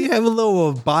 I think you have a little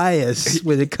of bias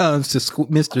when it comes to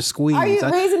Mr. Squeeze. Are you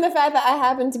raising the fact that I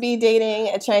happen to be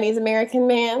dating a Chinese American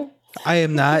man? I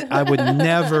am not. I would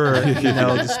never,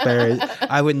 disparage.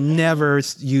 I would never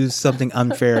use something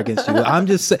unfair against you. I'm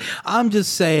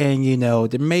just saying,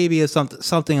 there may be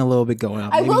something a little bit going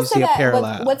on. I Maybe will you say see a that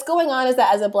parallel. what's going on is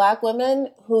that as a Black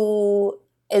woman who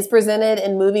is presented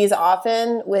in movies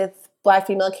often with Black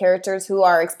female characters who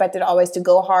are expected always to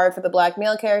go hard for the Black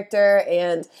male character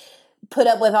and put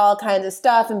up with all kinds of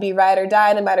stuff and be ride or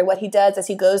die no matter what he does as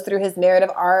he goes through his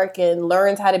narrative arc and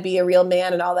learns how to be a real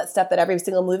man and all that stuff that every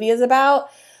single movie is about.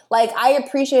 Like, I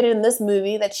appreciated in this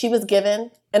movie that she was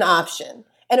given an option.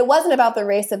 And it wasn't about the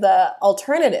race of the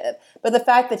alternative, but the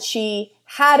fact that she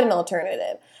had an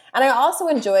alternative. And I also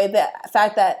enjoyed the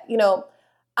fact that,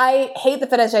 I hate the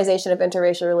fetishization of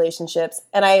interracial relationships.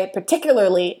 And I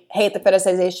particularly hate the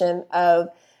fetishization of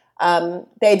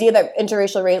the idea that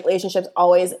interracial relationships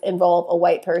always involve a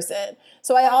white person.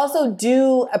 So I also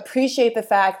do appreciate the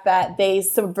fact that they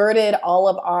subverted all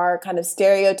of our kind of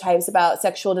stereotypes about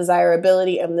sexual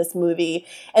desirability in this movie,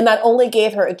 and not only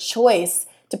gave her a choice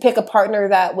to pick a partner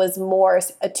that was more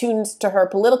attuned to her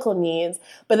political needs,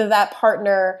 but that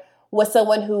partner was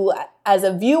someone who, as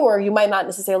a viewer, you might not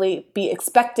necessarily be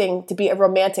expecting to be a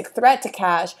romantic threat to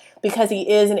Cash because he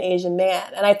is an Asian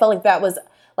man. And I felt like that was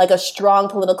like a strong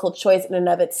political choice in and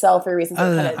of itself for reasons.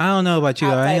 I don't know about you.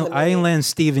 I ain't letting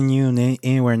Steven Yeun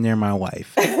anywhere near my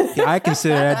wife. I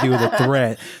consider that dude a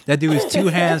threat. That dude is too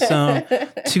handsome,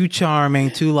 too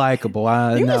charming, too likable.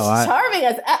 He was charming.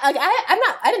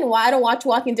 I don't watch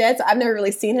Walking Dead, so I've never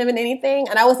really seen him in anything,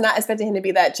 and I was not expecting him to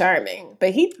be that charming.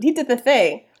 But he did the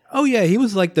thing. Oh yeah, he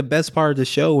was like the best part of the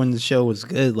show when the show was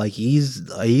good. Like he's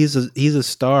a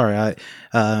star.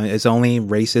 It's only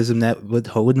racism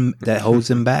that holds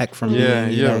him back from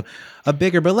being, a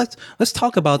bigger. But let's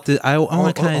talk about the. I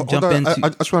want to kind of jump into. I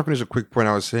just want to finish a quick point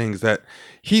I was saying is that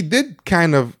he did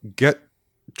kind of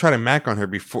try to mac on her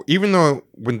before, even though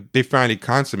when they finally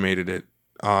consummated it,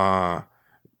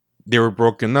 they were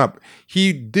broken up.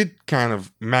 He did kind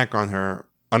of mac on her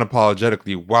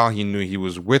unapologetically while he knew he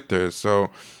was with her. So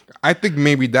I think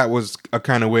maybe that was a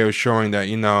kind of way of showing that,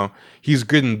 he's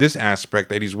good in this aspect,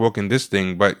 that he's woke in this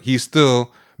thing, but he's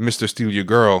still Mr. Steal Your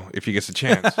Girl if he gets a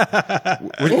chance.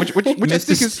 which I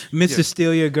think is Mr.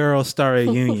 Steal Your Girl star a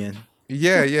union.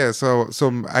 Yeah. So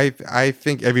I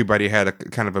think everybody had a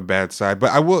kind of a bad side,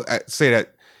 but I will say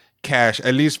that Cash,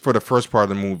 at least for the first part of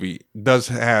the movie,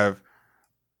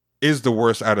 is the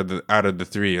worst out of the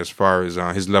three as far as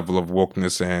his level of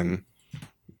wokeness and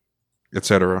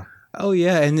etc. Oh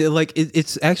yeah, and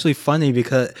it's actually funny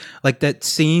because like that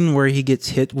scene where he gets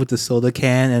hit with the soda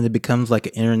can and it becomes like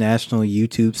an international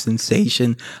YouTube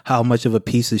sensation. How much of a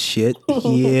piece of shit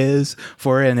he is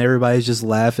for it, and everybody's just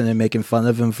laughing and making fun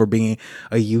of him for being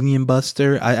a union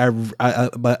buster.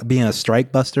 But being a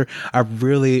strike buster. I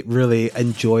really, really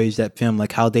enjoyed that film.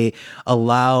 Like how they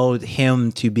allowed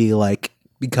him to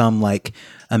become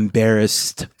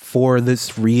embarrassed for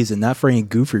this reason, not for any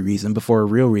goofy reason, but for a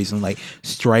real reason. Like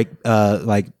strike,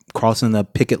 crossing the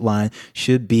picket line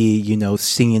should be,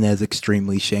 seen as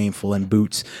extremely shameful. And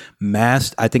Boots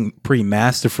I think pretty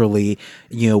masterfully,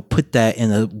 put that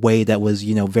in a way that was,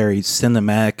 very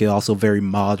cinematic and also very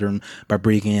modern by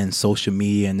bringing in social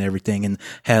media and everything, and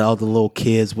had all the little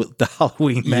kids with the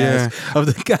Halloween mask of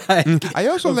the guy. I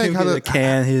also like how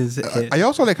I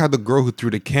also like how the girl who threw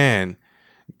the can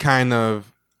kind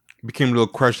of became a little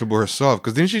questionable herself,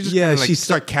 because then she just she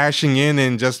start cashing in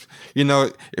and just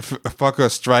if fuck a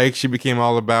strike, she became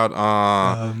all about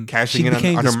cashing in on her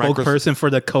She became the spokesperson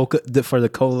for the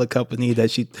cola company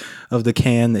of the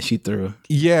can that she threw.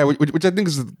 Yeah, which I think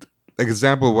is an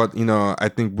example of what I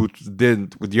think Boots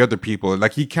did with the other people.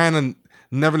 Like he kind of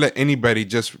never let anybody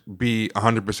just be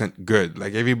 100% good.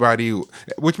 Like everybody,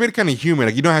 which made it kind of human.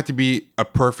 Like you don't have to be a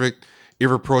perfect,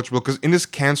 irreproachable, because in this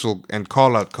cancel and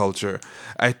call out culture,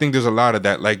 I think there's a lot of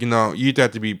that. Like, you either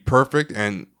have to be perfect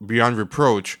and beyond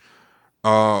reproach,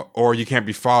 or you can't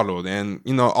be followed. And,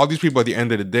 all these people at the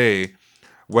end of the day,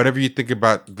 whatever you think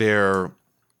about their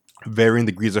varying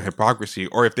degrees of hypocrisy,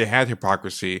 or if they had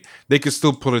hypocrisy, they could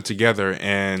still pull it together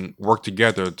and work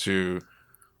together to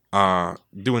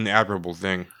do an admirable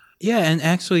thing. Yeah, and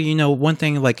actually, one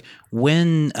thing, like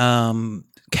when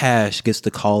Cash gets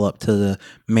the call up to the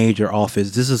major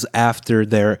office. This is after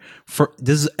it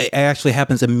actually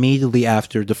happens immediately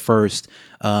after the first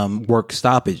work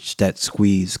stoppage that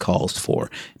Squeeze calls for.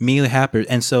 Immediately happened,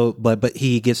 and so but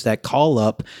he gets that call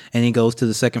up and he goes to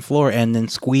the second floor, and then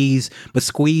Squeeze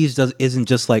isn't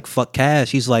just like fuck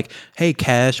Cash. He's like, hey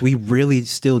Cash, we really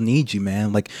still need you,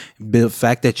 man. Like the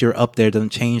fact that you're up there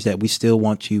doesn't change that. We still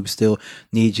want you, we still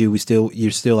need you,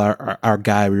 you're still our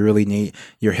guy. We really need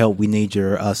your help. We need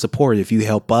your support. If you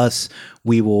help us,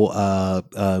 we will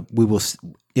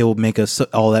it will make us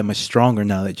all that much stronger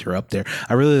now that you're up there.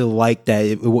 I really like that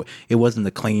it wasn't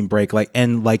a clean break.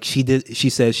 She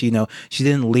said she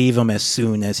didn't leave him as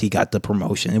soon as he got the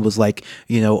promotion. It was a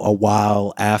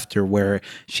while after where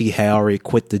she had already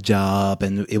quit the job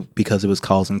because it was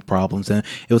causing problems, and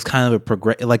it was kind of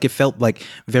it felt like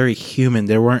very human.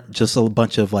 There weren't just a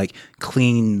bunch of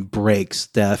clean breaks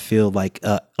that I feel like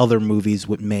other movies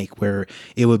would make, where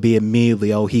it would be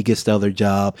immediately, oh, he gets the other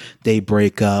job, they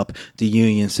break up, the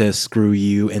union says screw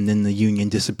you, and then the union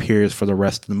disappears for the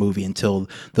rest of the movie until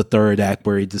the third act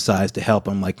where he decides to help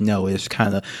him. No, it's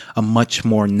kind of a much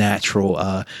more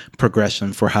natural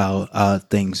progression for how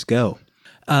things go.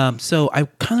 So I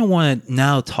kind of want to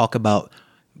now talk about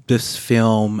this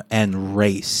film and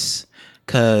race,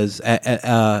 because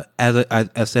as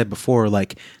I said before,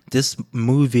 this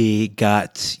movie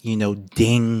got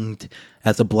dinged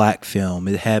as a black film.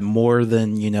 It had more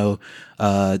than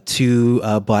two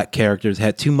black characters,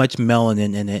 had too much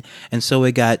melanin in it, and so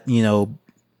it got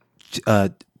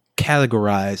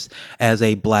categorized as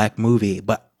a black movie.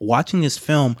 But watching this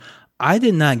film, I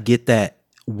did not get that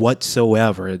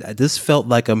whatsoever. This felt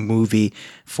like a movie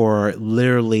for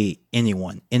literally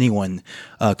anyone. Anyone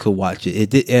could watch it. It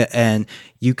did, and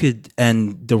you could,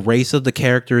 and the race of the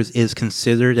characters is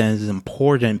considered and is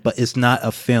important, but it's not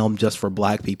a film just for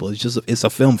Black people. It's a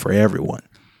film for everyone.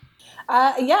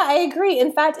 Yeah, I agree.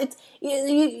 In fact,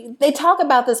 they talk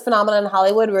about this phenomenon in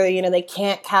Hollywood where, they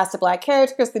can't cast a Black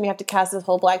character because then you have to cast this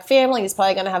whole Black family. He's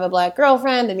probably going to have a Black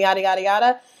girlfriend and yada, yada,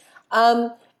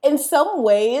 yada. In some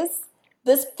ways,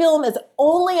 this film is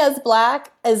only as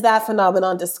Black as that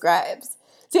phenomenon describes.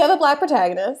 So you have a Black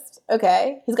protagonist,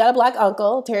 okay? He's got a Black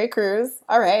uncle, Terry Crews,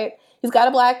 all right. He's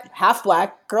got a half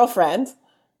Black girlfriend,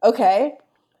 okay.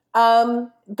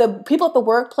 The people at the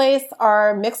workplace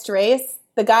are mixed race.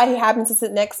 The guy he happens to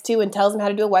sit next to and tells him how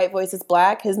to do a white voice is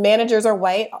Black. His managers are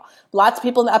white. Lots of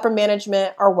people in the upper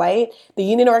management are white. The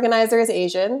union organizer is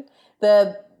Asian.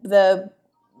 The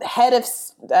head of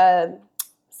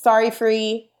Sorry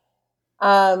Free,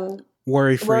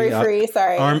 Worry Free,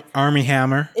 sorry, Army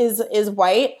Hammer is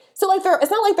white. So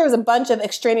it's not like there's a bunch of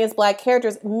extraneous Black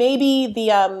characters. Maybe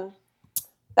the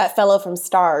that fellow from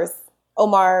Stars,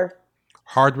 Omari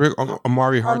Hardwick.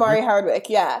 Omari Hardwick,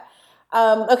 yeah.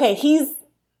 Okay, he's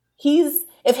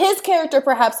if his character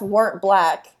perhaps weren't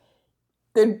Black,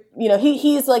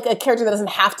 he's like a character that doesn't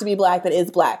have to be Black that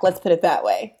is Black. Let's put it that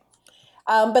way.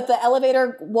 But the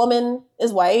elevator woman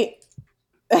is white.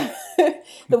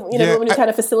 The woman who kind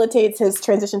of facilitates his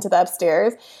transition to the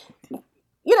upstairs.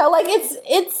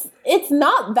 It's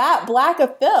not that Black a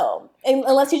film, and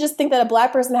unless you just think that a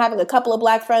Black person having a couple of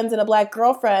Black friends and a Black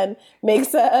girlfriend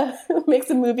makes a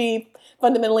movie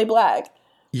fundamentally Black.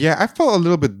 Yeah, I felt a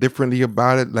little bit differently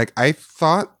about it. Like, I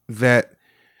thought that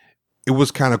it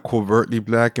was kind of covertly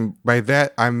Black, and by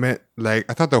that I meant, like,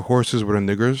 I thought the horses were the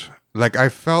niggers. Like, I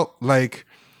felt like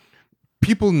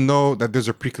people know that there's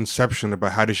a preconception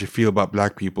about how they should feel about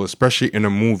Black people, especially in a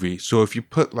movie. So if you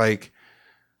put, like,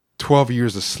 12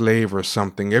 Years a Slave or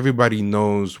something, everybody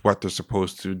knows what they're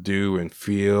supposed to do and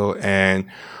feel,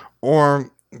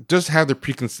 or just have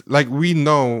the like, we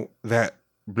know that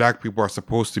Black people are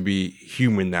supposed to be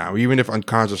human now, even if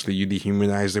unconsciously you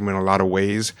dehumanize them in a lot of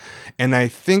ways. And I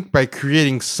think by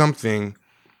creating something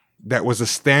that was a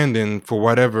stand-in for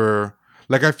whatever,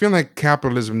 like, I feel like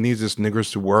capitalism needs this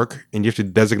niggers to work, and you have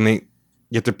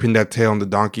to pin that tail on the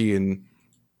donkey and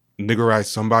niggerize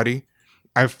somebody.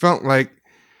 I felt like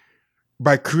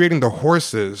by creating the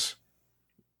horses,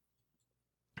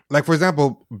 like, for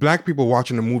example, Black people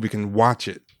watching a movie can watch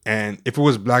it, and if it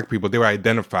was Black people, they would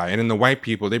identify. And then the white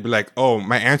people, they'd be like, oh,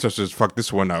 my ancestors fucked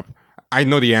this one up. I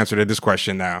know the answer to this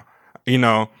question now.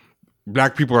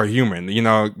 Black people are human.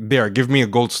 Give me a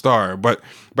gold star. But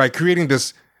by creating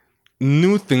this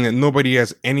new thing that nobody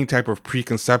has any type of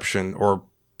preconception or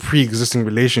pre-existing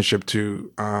relationship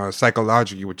to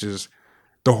psychologically, which is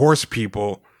the horse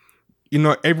people,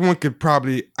 everyone could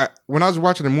probably... when I was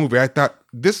watching the movie, I thought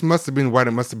this must have been what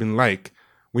it must have been like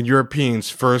when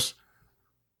Europeans first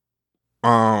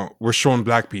were showing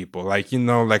Black people. Like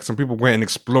some people went and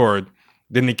explored,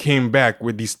 then they came back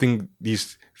with these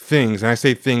things, and I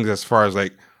say things as far as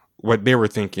like what they were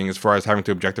thinking, as far as having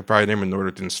to objectify them in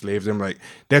order to enslave them. Like,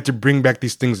 they had to bring back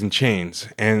these things in chains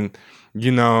and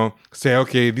say,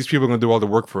 okay, these people are gonna do all the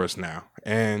work for us now,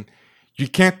 and you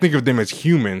can't think of them as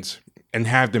humans and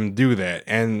have them do that.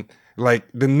 And like,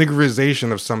 the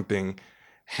niggerization of something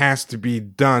has to be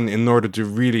done in order to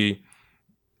really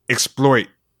exploit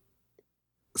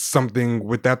something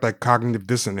without that cognitive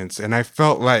dissonance. And I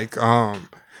felt like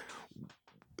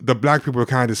the Black people were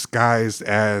kind of disguised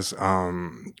as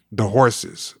the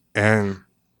horses. And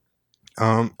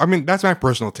that's my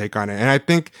personal take on it. And I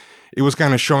think it was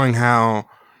kind of showing how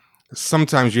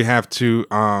sometimes you have to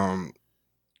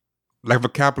like, for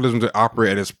capitalism to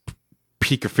operate at its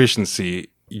peak efficiency,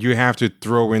 you have to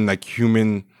throw in like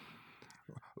human,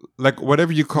 like,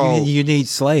 whatever you call... You need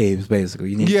slaves,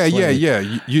 basically. You need slaves. Yeah.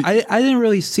 I didn't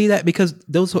really see that because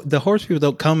the horse people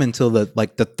don't come until the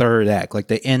third act, like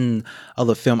the end of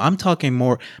the film. I'm talking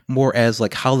more as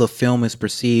like how the film is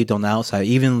perceived on the outside,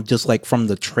 even just like from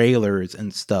the trailers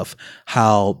and stuff,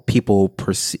 how people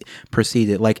perceive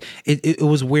it. Like, it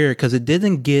was weird because it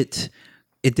didn't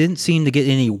seem to get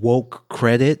any woke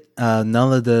credit.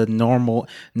 None of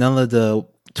the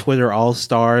Twitter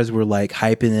all-stars were like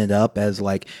hyping it up as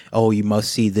like, oh, you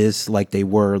must see this, like they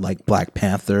were like Black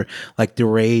Panther. Like,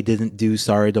 DeRay didn't do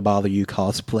Sorry to Bother You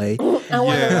cosplay. I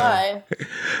wonder why.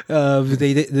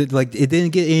 They like, it didn't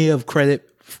get any of credit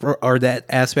or that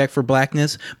aspect for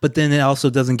blackness, but then it also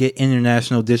doesn't get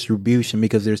international distribution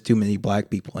because there's too many black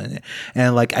people in it.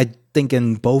 And like I think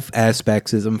in both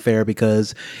aspects is unfair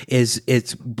because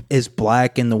it's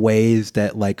black in the ways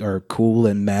that like are cool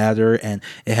and matter, and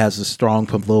it has a strong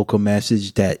political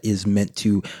message that is meant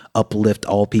to uplift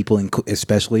all people,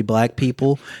 especially black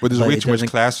people. But there's way it too much doesn't-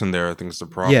 class in there, I think is the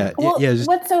problem. Yeah, Well, just-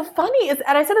 what's so funny is,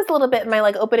 and I said this a little bit in my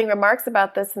like opening remarks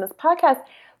about this in this podcast,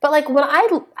 but like when I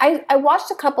watched I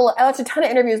watched a ton of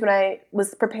interviews when I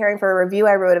was preparing for a review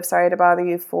I wrote of Sorry to Bother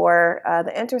You for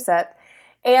The Intercept.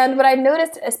 And what I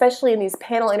noticed, especially in these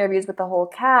panel interviews with the whole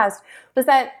cast, was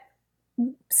that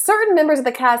certain members of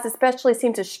the cast especially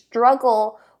seem to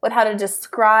struggle with how to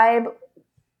describe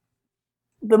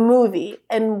the movie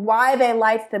and why they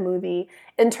liked the movie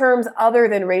in terms other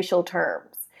than racial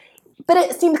terms. But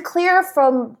it seemed clear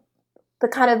from the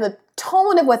kind of the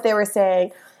tone of what they were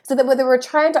saying, so that what they were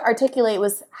trying to articulate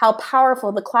was how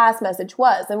powerful the class message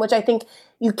was, and which I think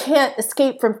you can't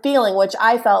escape from feeling, which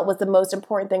I felt was the most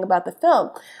important thing about the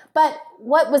film. But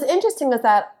what was interesting is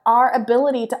that our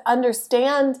ability to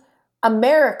understand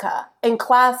America in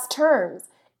class terms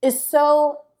is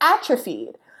so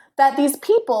atrophied that these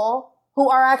people who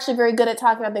are actually very good at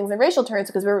talking about things in racial terms,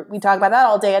 because we talk about that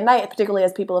all day and night, particularly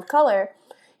as people of color,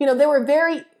 they were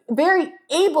very, very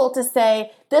able to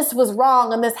say this was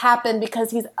wrong and this happened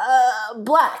because he's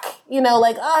black,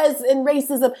 like us in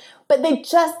racism. But they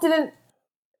just didn't,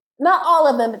 not all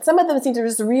of them, but some of them seem to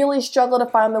just really struggle to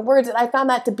find the words. And I found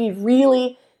that to be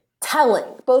really telling,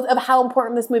 both of how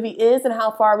important this movie is and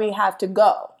how far we have to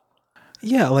go.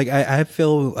 Yeah, like I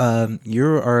feel you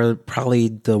are probably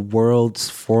the world's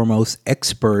foremost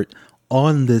expert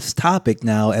on this topic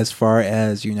now, as far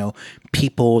as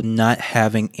people not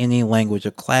having any language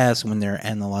of class when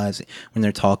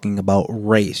they're talking about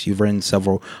race. You've written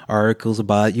several articles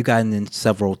about it. You got in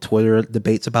several Twitter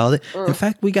debates about it. In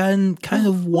fact, we got in kind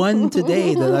of one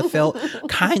today that I felt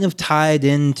kind of tied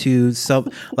into some,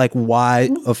 like, why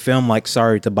a film like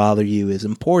Sorry to Bother You is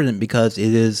important, because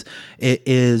it is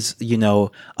a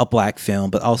black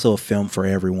film, but also a film for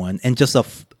everyone, and just a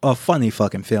funny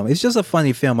fucking film. It's just a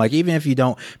funny film. Like, even if you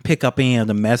don't pick up any of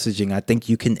the messaging, I think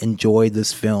you can enjoy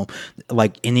this film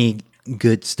like any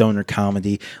good stoner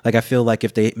comedy. Like, I feel like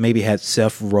if they maybe had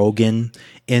Seth Rogen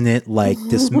in it, like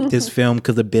this film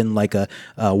could have been like a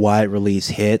wide release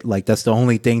hit. Like, that's the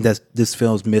only thing that this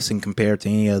film is missing compared to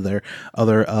any other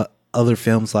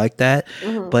films like that.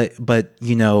 But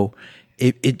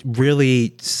it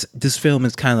really, this film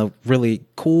is kind of really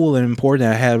cool and important.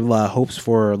 I had a lot of hopes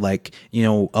for, like,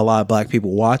 a lot of black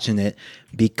people watching it,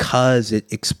 because it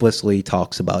explicitly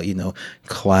talks about,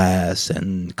 class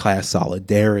and class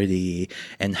solidarity,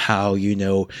 and how,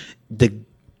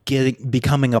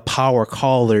 becoming a power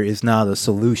caller is not a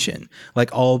solution.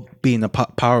 Like, all being a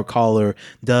power caller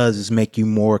does is make you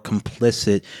more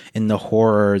complicit in the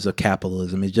horrors of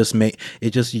capitalism. You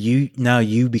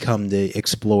become the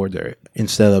exploiter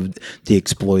instead of the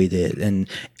exploited. And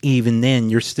even then,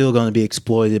 you're still going to be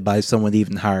exploited by someone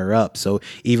even higher up. So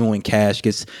even when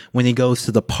when he goes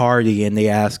to the party and they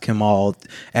ask him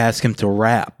to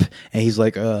rap, and he's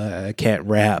like, I can't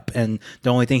rap. And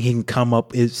the only thing he can come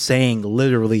up is saying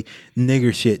literally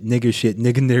nigger shit, nigger shit.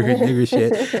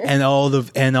 And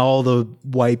all the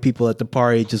white people at the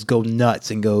party just go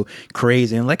nuts and go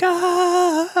crazy and like,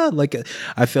 like,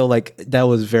 I feel like that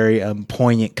was very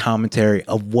poignant commentary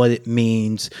of what it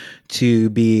means to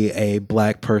be a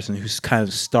black person who kind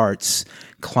of starts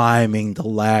climbing the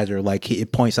ladder. Like,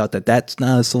 it points out that that's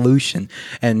not a solution,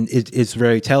 and it's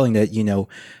very telling that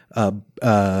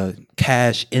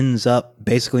Cash ends up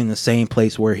basically in the same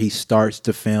place where he starts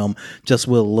the film, just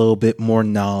with a little bit more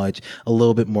knowledge, a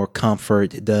little bit more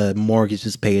comfort. The mortgage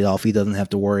is paid off. He doesn't have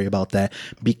to worry about that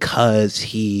because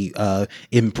he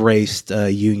embraced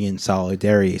union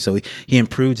solidarity. So he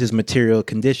improved his material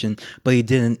condition, but he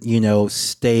didn't,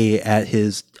 stay at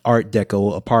his Art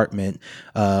Deco apartment,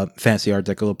 fancy Art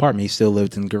Deco apartment. He still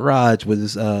lived in the garage with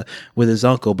his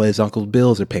uncle, but his uncle's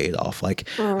bills are paid off. Like,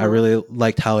 I really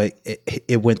liked how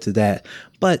it went to that.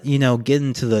 But,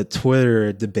 getting to the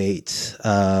Twitter debates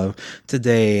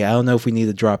today, I don't know if we need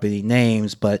to drop any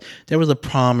names, but there was a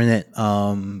prominent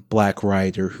black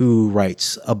writer who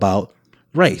writes about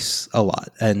race a lot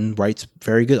and writes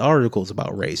very good articles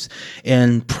about race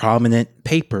in prominent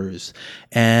papers.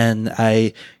 And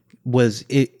I was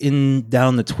in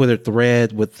down the Twitter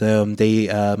thread with them.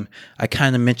 I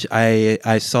kind of mentioned,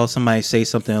 I saw somebody say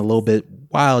something a little bit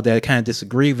wild that I kind of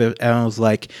disagree with, and I was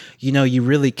like, you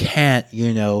really can't,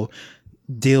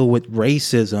 deal with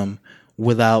racism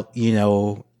without,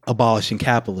 abolishing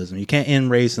capitalism. You can't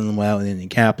end racism without ending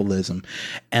capitalism.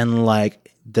 And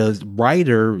like, the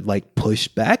writer like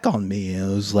pushed back on me,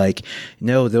 and it was like,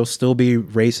 no, there'll still be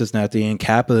racism after the end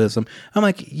capitalism. I'm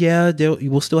like, yeah,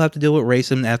 we'll still have to deal with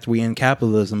racism after we end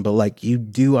capitalism, but like, you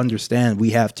do understand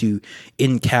we have to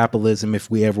end capitalism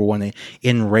if we ever want to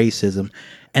end racism.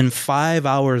 And 5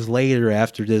 hours later,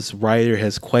 after this writer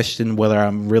has questioned whether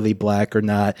I'm really black or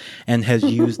not, and has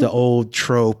used the old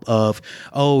trope of,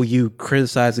 oh, you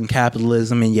criticizing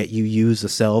capitalism and yet you use a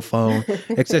cell phone,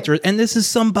 etc. And this is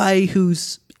somebody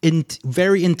who's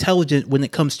very intelligent when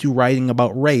it comes to writing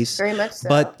about race. Very much so.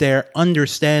 But their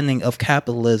understanding of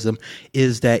capitalism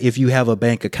is that if you have a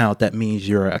bank account, that means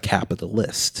you're a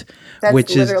capitalist. That's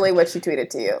which literally what she tweeted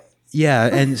to you. Yeah,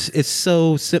 and it's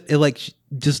so like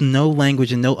just no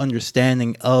language and no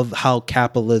understanding of how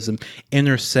capitalism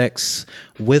intersects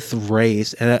with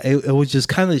race, and it was just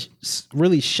kind of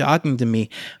really shocking to me.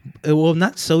 Well,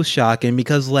 not so shocking,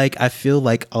 because like I feel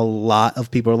like a lot of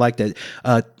people are like that.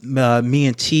 Me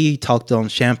and T talked on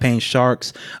Champagne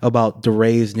Sharks about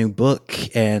DeRay's new book,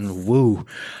 and woo,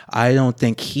 I don't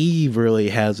think he really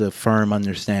has a firm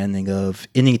understanding of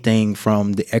anything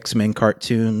from the X-Men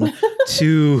cartoon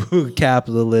to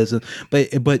capitalism.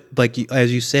 But like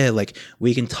as you said, like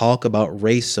we can talk about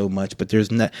race so much, but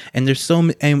there's not, and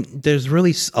there's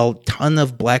really a ton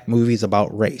of black movies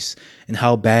about race and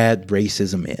how bad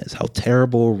racism is, how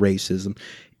terrible racism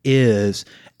is.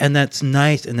 And that's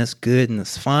nice and that's good and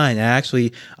that's fine. And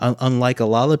actually, unlike a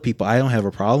lot of people, I don't have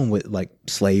a problem with like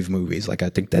slave movies. Like I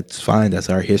think that's fine. That's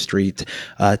our history.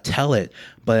 Tell it.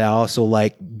 But I also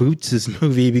like Boots'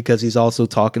 movie because he's also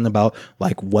talking about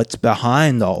like what's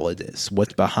behind all of this.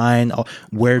 What's behind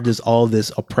where does all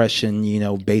this oppression,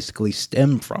 basically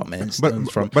stem from? And it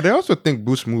stems from. But I also think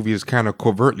Boots' movie is kind of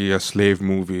covertly a slave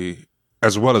movie,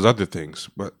 as well as other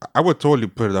things, but I would totally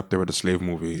put it up there with a slave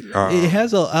movie. It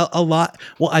has a lot.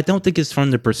 Well, I don't think it's from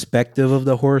the perspective of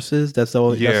the horses. That's the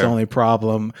only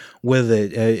problem with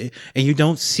it. And you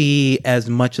don't see as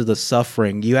much of the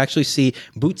suffering. You actually see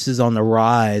Boots is on the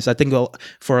rise. I think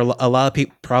for a lot of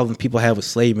problems people have with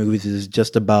slave movies is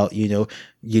just about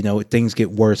things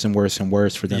get worse and worse and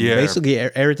worse for them. Yeah. Basically,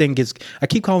 everything gets. I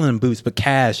keep calling them Boots, but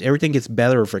Cash. Everything gets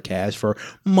better for Cash for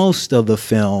most of the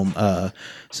film.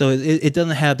 So it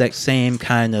doesn't have that same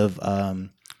kind of.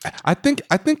 I think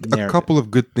narrative. A couple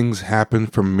of good things happen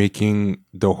from making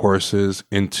the horses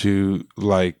into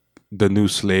like the new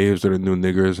slaves or the new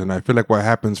niggers, and I feel like what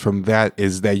happens from that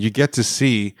is that you get to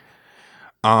see,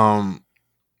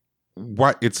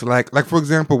 what it's like. Like for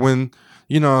example, when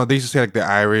they used to say like the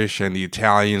Irish and the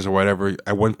Italians or whatever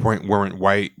at one point weren't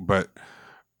white, but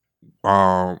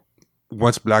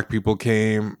once black people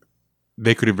came,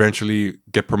 they could eventually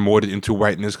get promoted into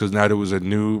whiteness because now there was a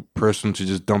new person to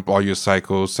just dump all your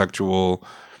psychosexual,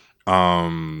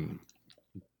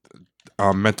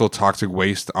 mental toxic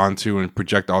waste onto and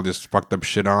project all this fucked up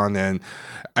shit on. And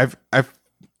I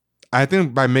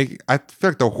think I feel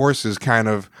like the horses kind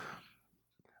of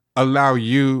allow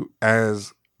you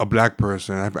as a black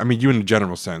person, I mean you in a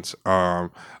general sense,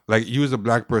 like you as a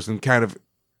black person kind of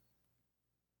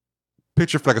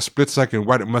picture for like a split second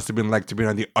what it must have been like to be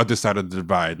on the other side of the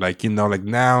divide. Like, like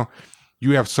now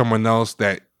you have someone else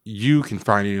that you can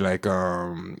finally like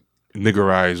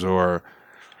niggerize or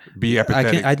be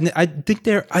empathetic. I think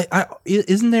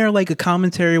isn't there like a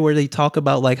commentary where they talk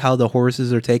about like how the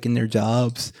horses are taking their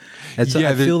jobs, and so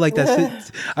I feel like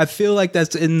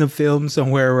that's in the film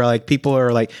somewhere where like people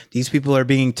are like, these people are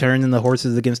being turned into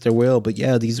horses against their will, but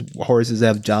yeah, these horses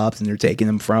have jobs and they're taking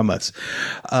them from us.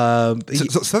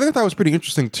 Something I thought was pretty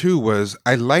interesting too was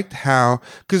I liked how,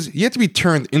 because you had to be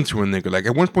turned into a nigger. Like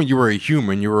at one point you were a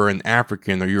human, you were an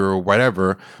African or you were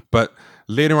whatever, but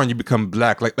later on you become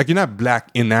black. Like you're not black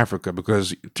in Africa,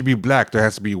 because to be black there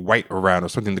has to be white around or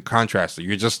something to contrast it.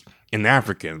 You're just an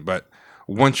African. But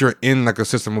once you're in like a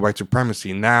system of white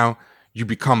supremacy, now you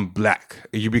become black.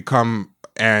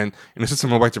 And in a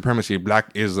system of white supremacy,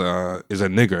 black is a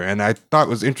nigger. And I thought it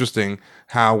was interesting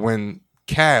how when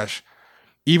Cash,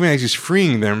 even as he's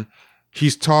freeing them,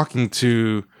 he's talking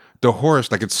to the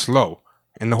horse like it's slow,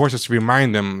 and the horse has to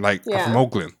remind them like from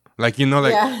Oakland. Like, and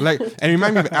it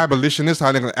reminded me of abolitionists,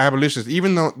 how like abolitionists,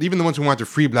 even the ones who wanted to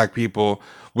free black people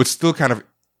would still kind of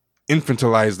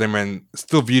infantilize them and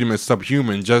still view them as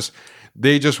subhuman.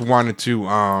 They just wanted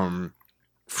to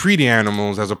free the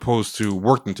animals as opposed to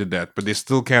work them to death, but they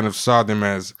still kind of saw them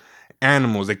as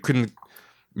animals. They couldn't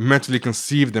mentally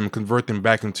conceive them, convert them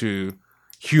back into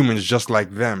humans just like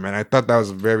them. And I thought that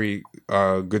was a very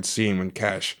good scene when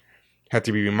Cash had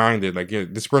to be reminded, like, yeah,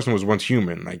 this person was once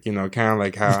human, like, kind of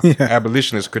like how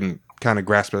abolitionists couldn't kind of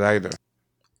grasp it either.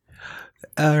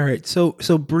 All right. So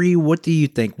Bree, what do you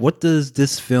think? What does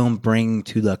this film bring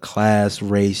to the class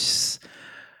race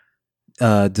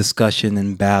discussion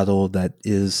and battle that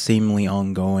is seemingly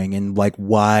ongoing, and like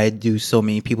why do so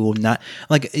many people not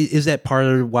like is that part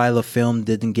of why the film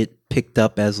didn't get picked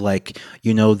up as like,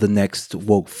 you know, the next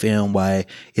woke film, why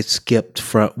it skipped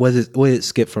from what did it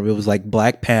skip from? It was like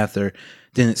Black Panther,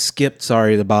 then it skipped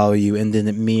Sorry to Bother You, and then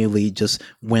immediately just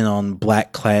went on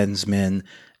Black Klansmen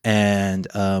and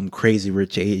Crazy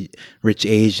Rich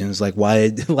Asians. Like why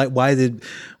did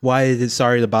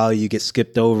Sorry to Bother You get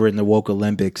skipped over in the woke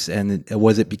Olympics? And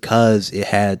was it because it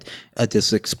had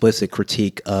this explicit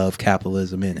critique of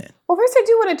capitalism in it? Well, first, I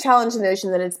do want to challenge the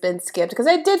notion that it's been skipped, because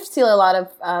I did see a lot of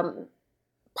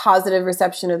positive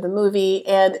reception of the movie,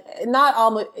 and not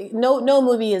all no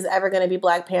movie is ever going to be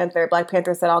Black Panther. Black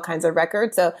Panther set all kinds of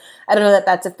records, so I don't know that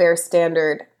that's a fair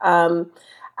standard.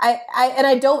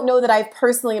 I don't know that I've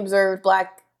personally observed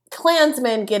Black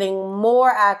Klansmen getting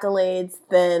more accolades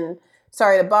than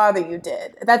Sorry to Bother You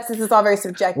did. This is all very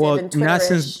subjective and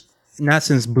Twitterish. Not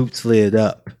since Boots lit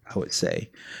up, I would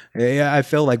say. Yeah, I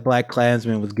felt like Black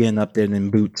Klansman was getting up there, and then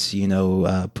Boots,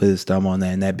 put his thumb on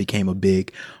that, and that became a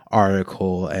big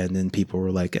article, and then people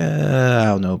were like, I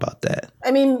don't know about that.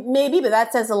 I mean, maybe, but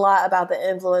that says a lot about the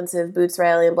influence of Boots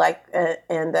Riley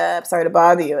and Sorry to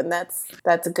Bother You, and that's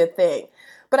a good thing.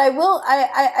 But I will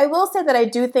say that I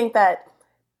do think that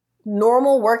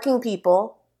normal working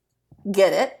people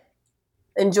get it,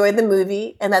 enjoy the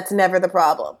movie, and that's never the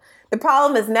problem. The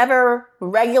problem is never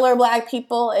regular Black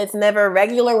people. It's never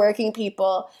regular working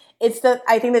people.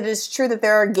 I think that it's true that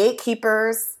there are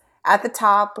gatekeepers at the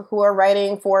top who are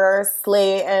writing for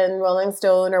Slate and Rolling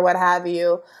Stone or what have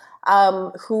you,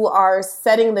 who are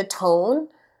setting the tone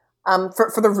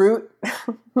for the root.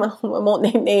 I won't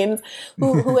name names.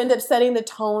 Who end up setting the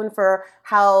tone for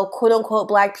how quote unquote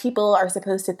Black people are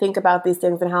supposed to think about these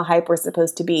things and how hype we're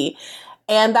supposed to be.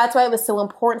 And that's why it was so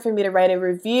important for me to write a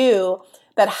review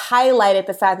that highlighted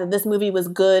the fact that this movie was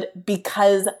good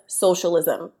because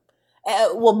socialism.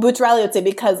 Boots Riley would say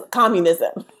because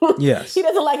communism. Yes. He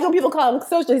doesn't like when people call him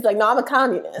socialist. He's like, no, I'm a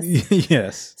communist.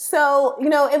 Yes. So,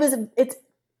 it's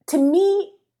to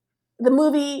me, the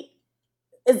movie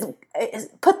is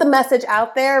put the message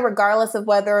out there, regardless of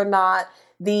whether or not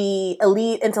the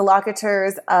elite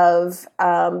interlocutors of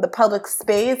the public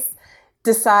space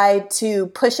decide to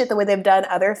push it the way they've done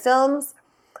other films.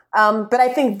 But I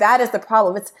think that is the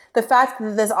problem. It's the fact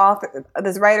that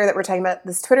this writer that we're talking about,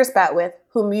 this Twitter spat with,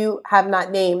 whom you have not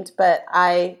named, but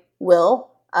I will,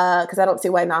 because I don't see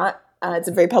why not. It's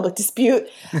a very public dispute.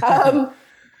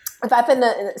 The fact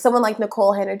that someone like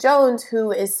Nicole Hannah-Jones,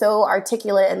 who is so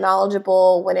articulate and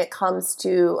knowledgeable when it comes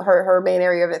to her main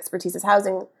area of expertise is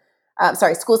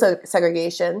school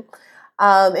segregation,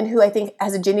 and who I think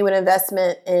has a genuine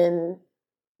investment in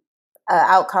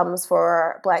outcomes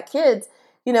for Black kids.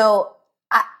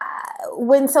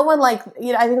 When someone like,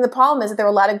 I think the problem is that there are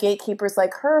a lot of gatekeepers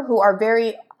like her who are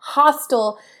very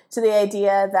hostile to the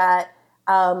idea that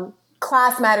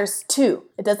class matters too.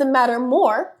 It doesn't matter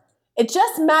more. It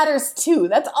just matters too.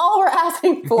 That's all we're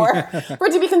asking for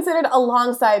it to be considered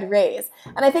alongside race.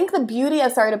 And I think the beauty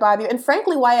of Sorry to Bother You, and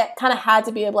frankly why it kind of had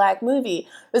to be a Black movie,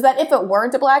 was that if it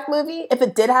weren't a Black movie, if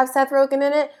it did have Seth Rogen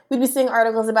in it, we'd be seeing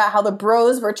articles about how the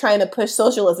bros were trying to push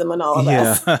socialism on all of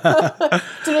us. Do you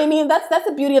know what I mean? That's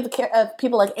the beauty of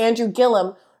people like Andrew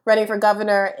Gillum running for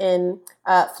governor in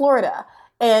Florida,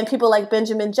 and people like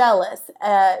Benjamin Jealous.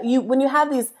 When you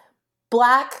have these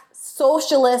Black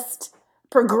socialist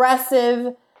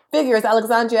progressive figures,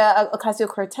 Alexandria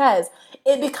Ocasio-Cortez,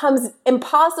 it becomes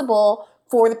impossible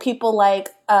for the people like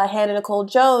Hannah Nicole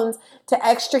Jones to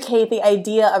extricate the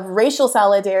idea of racial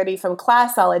solidarity from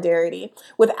class solidarity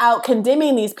without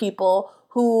condemning these people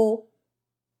who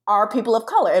are people of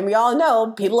color. And we all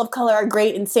know people of color are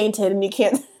great and sainted, and you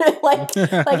can't like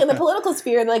in the political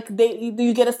sphere,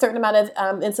 you get a certain amount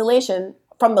of insulation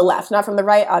from the left, not from the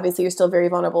right. Obviously, you're still very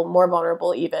vulnerable, more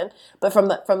vulnerable even, but from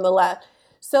the left.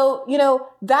 So,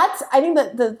 I think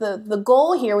that the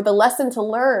goal here, with the lesson to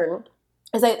learn,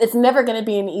 is that it's never going to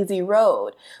be an easy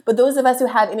road. But those of us who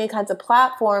have any kinds of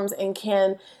platforms and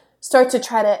can start to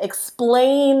try to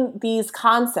explain these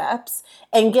concepts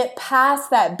and get past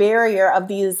that barrier of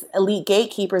these elite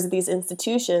gatekeepers of these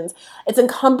institutions, it's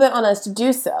incumbent on us to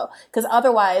do so. Because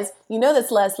otherwise,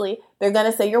 this, Leslie, they're going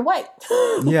to say you're white.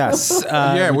 Yes.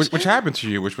 Which happened to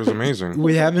you, which was amazing.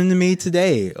 What happened to me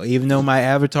today, even though my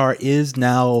avatar is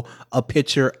now a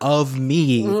picture of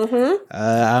me. Mm-hmm.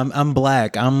 I'm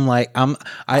Black.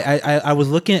 I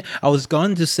was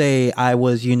going to say I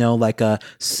was, like a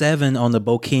 7 on the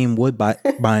Bokeem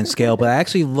Woodbine scale, but I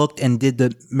actually looked and did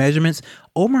the measurements.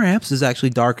 Omar Epps is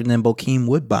actually darker than Bokeem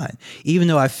Woodbine. Even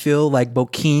though I feel like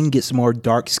Bokeem gets more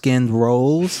dark-skinned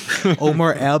roles,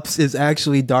 Omar Epps is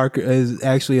actually darker, is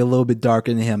actually a little bit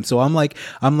darker than him. So I'm like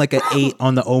an 8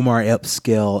 on the Omar Epps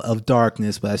scale of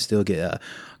darkness, but I still get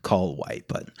called white.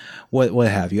 But what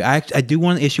have you? I do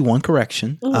want to issue one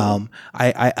correction.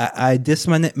 I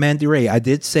dissed man DeRay. I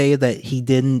did say that he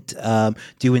didn't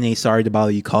do any Sorry to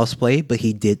Bother You cosplay, but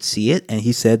he did see it, and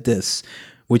he said this,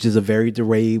 which is a very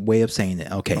DeRay way of saying it.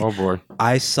 Okay. Oh boy.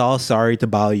 I saw Sorry to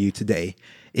Bother You today.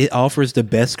 It offers the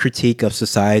best critique of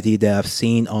society that I've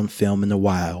seen on film in a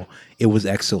while. It was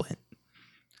excellent.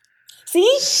 See,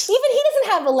 even he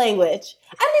doesn't have the language.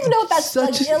 I don't even know if that's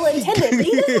ill intended. But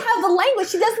he doesn't have the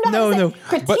language. He doesn't know how to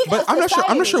critique but I'm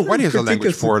not sure what he has a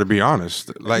language for, to be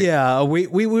honest. Like, yeah, we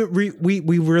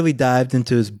really dived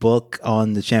into his book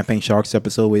on the Champagne Sharks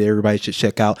episode, where everybody should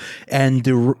check out, and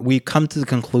we come to the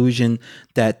conclusion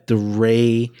that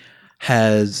DeRay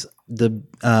has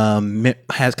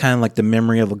has kind of like the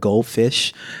memory of a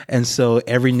goldfish, and so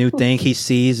every new thing he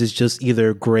sees is just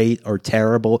either great or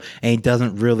terrible, and he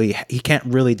can't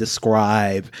really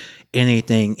describe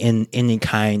anything in any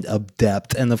kind of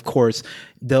depth. And of course,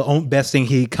 the best thing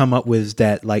he come up with is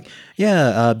that, like,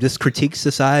 this critique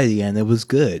society and it was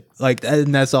good, like,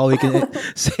 and that's all he can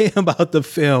say about the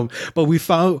film. But we've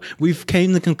came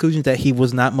to the conclusion that he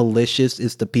was not malicious.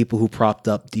 It's the people who propped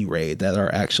up DeRay that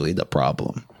are actually the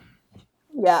problem.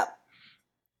 Yeah.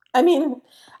 I mean,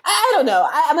 I don't know.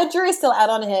 I'm a jury's still out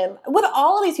on him. With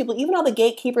all of these people, even all the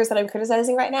gatekeepers that I'm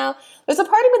criticizing right now, there's a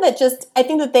part of me that I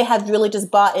think that they have really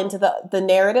just bought into the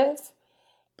narrative.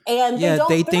 And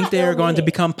they think they're going to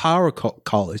become power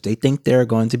callers. They think they're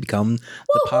going to become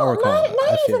the power caller.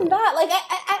 Not even that. Like,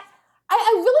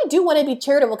 I really do want to be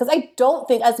charitable, because I don't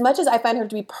think, as much as I find her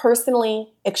to be personally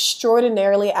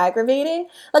extraordinarily aggravating,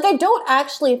 like, I don't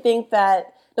actually think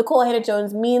that Nikole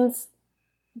Hannah-Jones means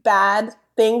bad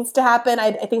things to happen.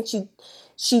 I think she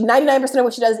 99% of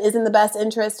what she does is in the best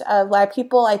interest of Black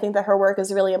people. I think that her work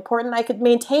is really important. I could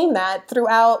maintain that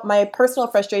throughout my personal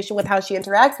frustration with how she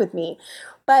interacts with me.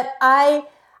 But I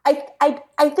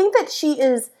think that she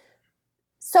is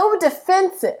so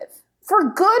defensive for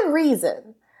good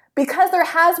reason, because there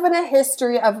has been a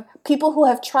history of people who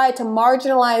have tried to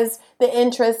marginalize the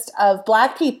interest of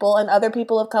Black people and other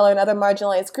people of color and other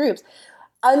marginalized groups,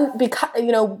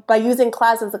 by using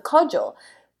class as a cudgel.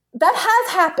 That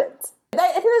has happened.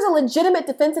 I think there's a legitimate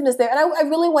defensiveness there, and I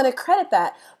really want to credit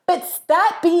that. But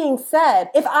that being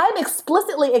said, if I'm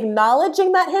explicitly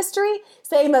acknowledging that history,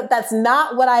 saying that that's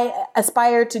not what I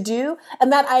aspire to do,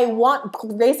 and that I want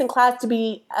race and class to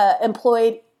be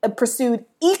pursued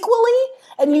equally,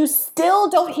 and you still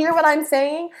don't hear what I'm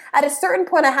saying, at a certain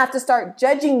point I have to start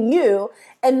judging you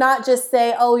and not just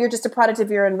say, oh, you're just a product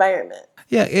of your environment.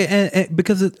 Yeah, and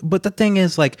but the thing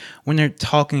is, like, when they're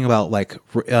talking about like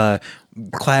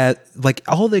class, like,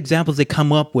 all the examples they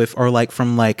come up with are like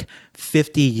from like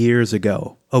 50 years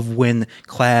ago of when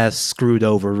class screwed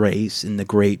over race in the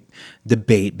great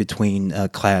debate between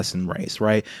class and race,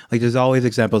 right? Like, there's always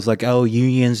examples like, oh,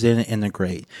 unions didn't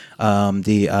integrate,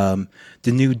 the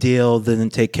New Deal didn't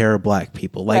take care of Black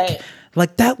people, like. Right.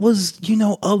 Like, that was,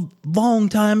 a long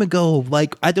time ago.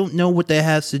 Like, I don't know what that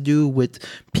has to do with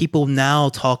people now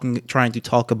trying to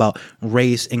talk about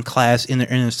race and class in an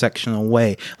intersectional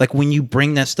way. Like, when you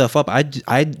bring that stuff up, I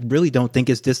really don't think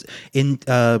it's just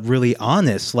really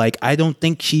honest. Like, I don't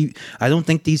think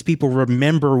these people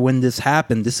remember when this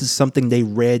happened. This is something they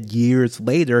read years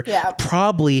later,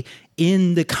 probably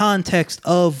in the context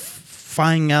of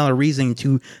finding out a reason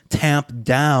to tamp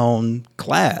down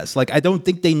class. Like, I don't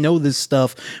think they know this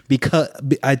stuff, because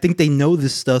I think they know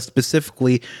this stuff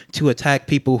specifically to attack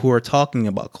people who are talking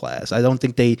about class. I don't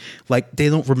think they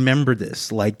don't remember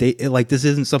this. Like, this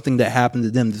isn't something that happened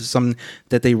to them. This is something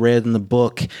that they read in the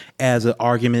book as an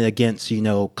argument against,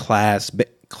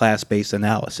 class-based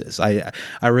analysis. I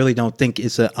really don't think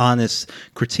it's an honest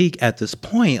critique at this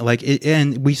point. Like,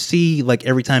 and we see, like,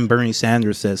 every time Bernie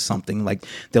Sanders says something, like,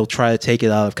 they'll try to take it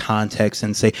out of context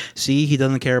and say, see, he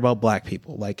doesn't care about Black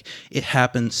people. Like, it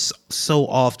happens so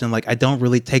often. Like, I don't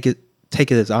really take it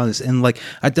as honest. And, like,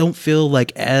 I don't feel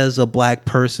like, as a Black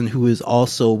person who is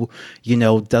also,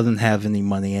 doesn't have any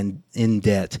money and in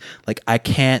debt, like, I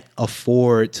can't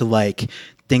afford to, like,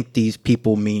 think these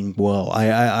people mean well.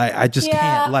 I just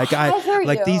can't. Like, I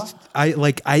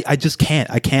just can't.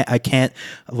 I can't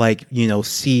like,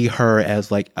 see her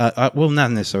as like well,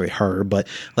 not necessarily her, but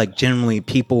like generally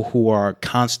people who are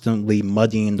constantly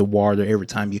muddying the water every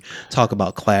time you talk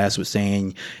about class, with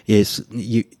saying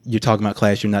you're talking about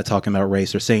class, you're not talking about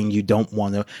race, or saying you don't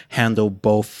want to handle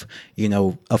both,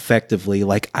 effectively.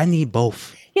 Like, I need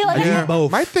both. Yeah, like, I need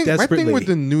both my thing desperately. with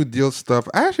the New Deal stuff,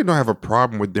 I actually don't have a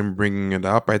problem with them bringing it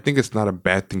up. I think it's not a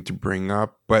bad thing to bring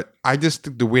up, but I just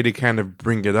think the way they kind of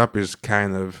bring it up is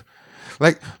kind of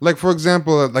like for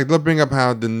example, like they'll bring up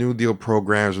how the New Deal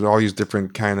programs with all these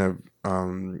different kind of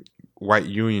white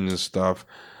unions and stuff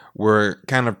were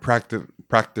kind of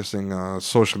practicing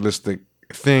socialistic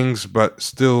things, but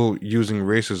still using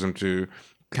racism to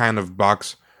kind of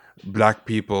box black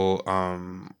people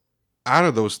out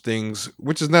of those things,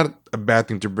 which is not a bad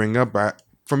thing to bring up. But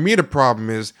for me, the problem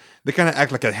is they kind of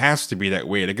act like it has to be that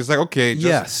way. Like it's like, okay,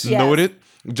 just note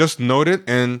it,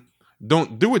 and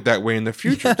don't do it that way in the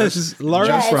future. Yes, learn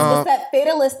yeah, from. it's that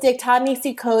fatalistic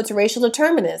Ta-Nehisi Coates racial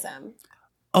determinism.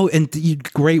 Oh, and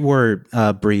great word,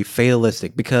 Bree,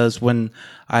 fatalistic. Because when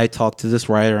I talked to this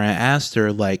writer and I asked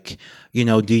her, like, you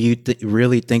know, do you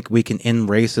really think we can end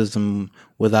racism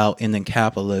without ending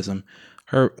capitalism?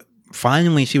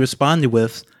 Finally, she responded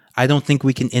with, "I don't think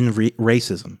we can end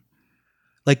racism."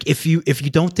 Like, if you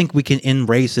don't think we can end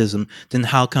racism, then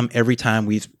how come every time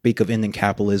we speak of ending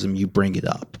capitalism, you bring it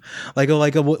up?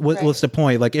 What's the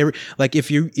point? Like if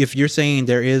you're saying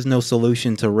there is no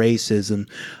solution to racism,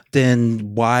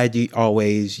 then why do you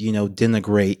always, you know,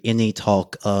 denigrate any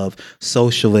talk of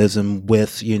socialism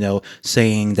with, you know,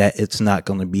 saying that it's not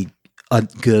going to be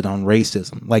good on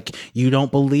racism? Like, you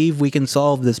don't believe we can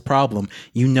solve this problem.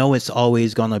 You know it's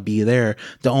always going to be there.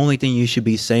 The only thing you should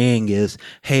be saying is,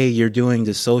 hey, you're doing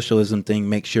the socialism thing,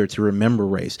 make sure to remember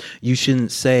race. You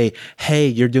shouldn't say, hey,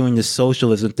 you're doing the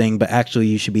socialism thing, but actually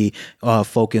you should be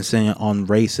focusing on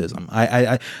racism.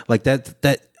 I like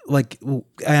that like,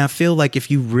 I feel like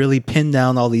if you really pin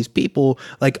down all these people,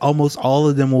 like almost all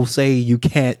of them will say you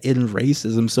can't end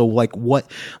racism. So why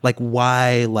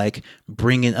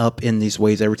bring it up in these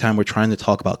ways every time we're trying to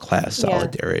talk about class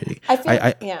solidarity? I think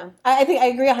I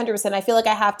agree 100%. I feel like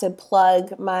I have to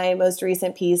plug my most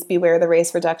recent piece, Beware the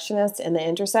Race Reductionist, in The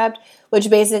Intercept, which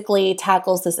basically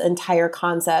tackles this entire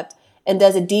concept and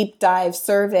does a deep dive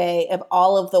survey of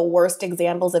all of the worst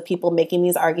examples of people making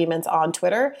these arguments on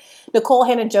Twitter. Nikole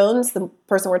Hannah-Jones, the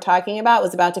person we're talking about,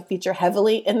 was about to feature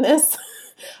heavily in this.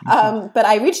 But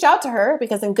I reached out to her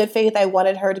because in good faith, I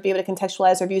wanted her to be able to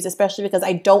contextualize her views, especially because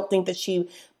I don't think that she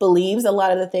believes a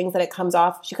lot of the things that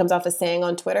she comes off as saying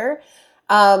on Twitter.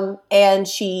 And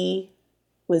she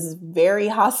was very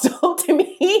hostile to me.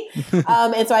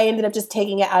 And so I ended up just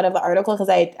taking it out of the article because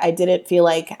I didn't feel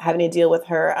like having to deal with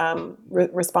her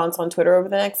response on Twitter over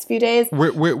the next few days.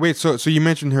 Wait. So you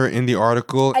mentioned her in the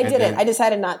article? I didn't. I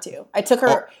decided not to. I took her.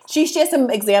 Oh. She has some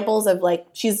examples of like,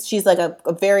 she's like a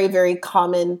very, very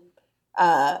common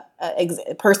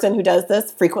person who does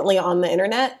this frequently on the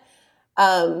internet.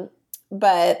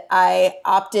 But I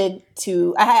opted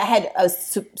to, I had a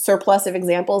surplus of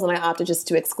examples and I opted just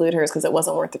to exclude hers because it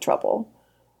wasn't worth the trouble.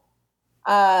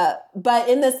 But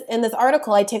in this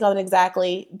article, I take on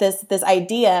exactly this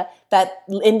idea that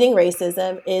ending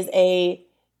racism is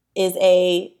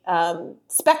a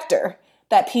specter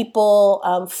that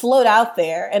people float out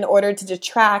there in order to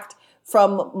detract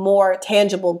from more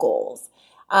tangible goals.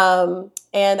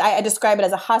 And I describe it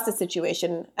as a hostage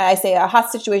situation. I say a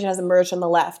hostage situation has emerged on the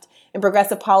left, and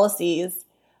progressive policies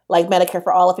like Medicare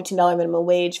for all, a $15 minimum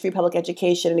wage, free public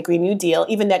education, and a Green New Deal,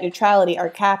 even net neutrality, are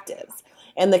captives.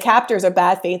 And the captors are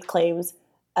bad faith claims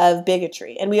of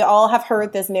bigotry. And we all have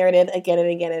heard this narrative again and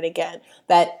again and again,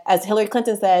 that, as Hillary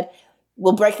Clinton said,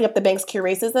 will breaking up the banks cure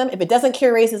racism? If it doesn't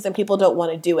cure racism, people don't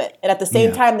want to do it. And at the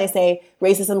same time, they say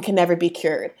racism can never be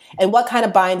cured. And what kind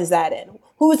of bind is that in?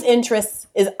 Whose interests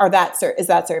is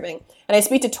that serving? And I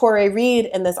speak to Torrey Reed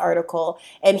in this article,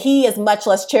 and he is much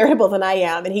less charitable than I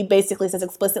am. And he basically says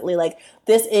explicitly, like,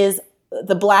 this is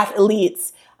the Black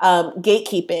elites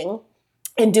gatekeeping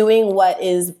and doing what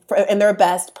is in their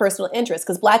best personal interest.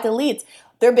 Because Black elites,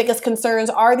 their biggest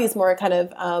concerns are these more kind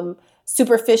of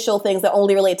superficial things that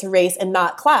only relate to race and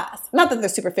not class. Not that they're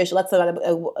superficial, that's not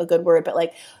a good word, but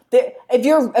like, if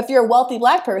you're a wealthy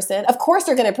Black person, of course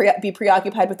they're going to be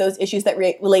preoccupied with those issues that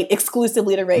relate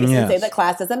exclusively to race and say that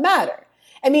class doesn't matter.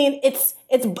 I mean, it's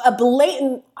a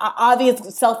blatant,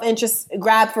 obvious self-interest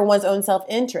grab for one's own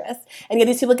self-interest. And yet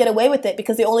these people get away with it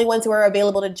because the only ones who are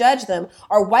available to judge them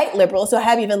are white liberals who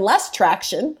have even less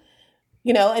traction,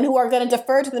 you know, and who are going to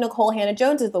defer to the Nikole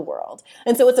Hannah-Jones of the world.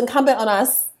 And so it's incumbent on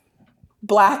us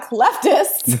Black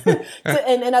leftists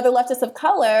and other leftists of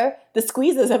color, the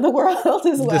squeezes of the world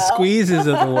as well. The squeezes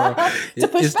of the world. to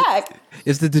push back.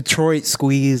 It's the Detroit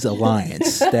Squeeze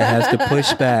Alliance that has to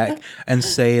push back and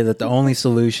say that the only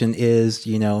solution is,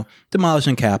 you know,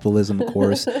 demolishing capitalism, of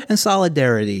course, and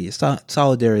solidarity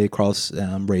across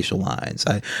racial lines.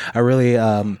 I really,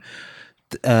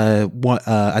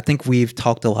 I think we've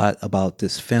talked a lot about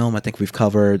this film. I think we've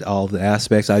covered all the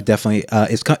aspects. I definitely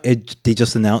they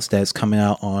just announced that it's coming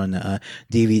out on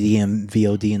DVD and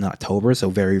VOD in October, so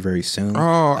very, very soon.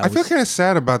 Oh, I feel kind of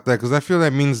sad about that because I feel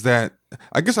that means that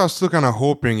I guess I was still kind of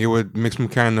hoping it would make some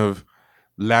kind of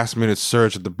last minute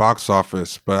search at the box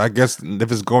office, but I guess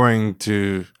if it's going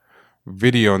to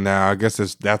video now, I guess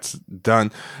that's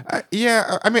done. I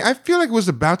mean, I feel like it was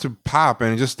about to pop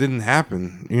and it just didn't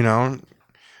happen.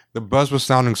 The buzz was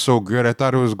sounding so good. I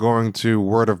thought it was going to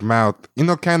word of mouth.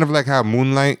 Kind of like how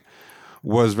Moonlight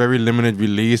was very limited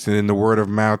release, and then the word of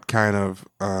mouth kind of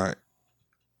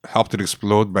helped it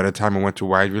explode by the time it went to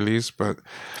wide release. But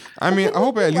I mean, I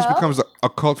hope it at least becomes a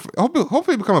cult.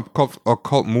 Hopefully, become a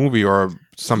cult movie or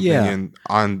something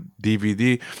on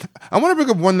DVD. I want to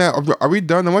bring up one that. Are we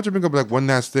done? I want you to bring up like one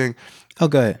last thing. Oh,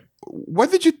 go ahead.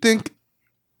 What did you think?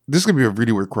 This is gonna be a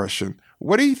really weird question.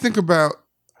 What do you think about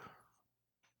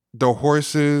the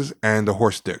horses and the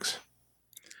horse dicks?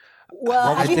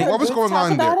 Well, have you heard what was Boots going talk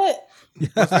on about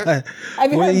there? it?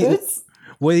 Have you heard Boots?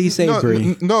 What did he say,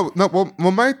 Bree? No.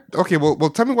 Well,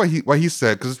 tell me what he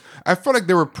said, because I felt like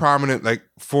they were prominent like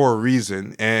for a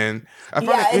reason, and I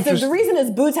found it the reason is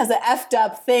Boots has an effed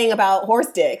up thing about horse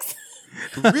dicks.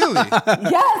 Really?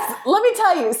 Yes. Let me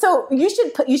tell you. So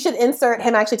you should insert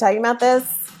him actually talking about this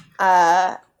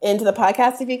into the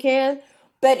podcast if you can.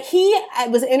 But he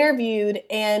was interviewed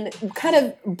and kind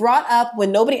of brought up,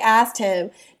 when nobody asked him,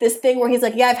 this thing where he's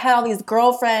like, yeah, I've had all these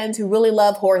girlfriends who really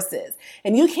love horses.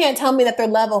 And you can't tell me that their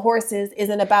love of horses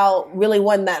isn't about really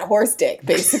wanting that horse dick,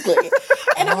 basically.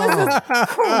 And it was this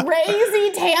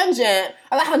crazy tangent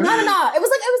about how, no. It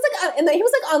was like, and he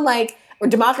was like on like, or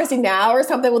Democracy Now! Or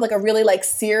something with like a really like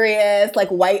serious like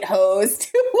white host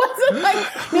who wasn't like,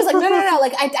 he was like, no,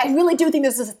 like I really do think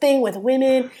there's this thing with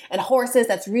women and horses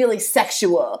that's really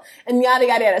sexual and yada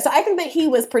yada yada. So I think that he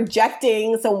was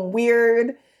projecting some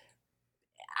weird,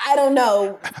 I don't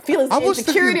know, feelings of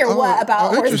insecurity or what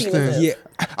about horse penises. Yeah,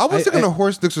 I was thinking the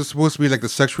horse dicks was supposed to be like the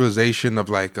sexualization of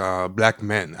like black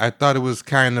men. I thought it was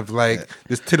kind of like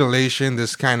this titillation,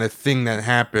 this kind of thing that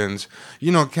happens.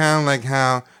 Kind of like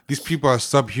how these people are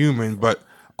subhuman, but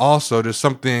also there's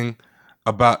something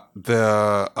about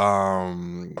the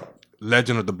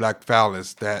legend of the Black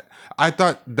Phallus that I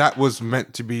thought that was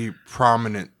meant to be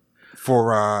prominent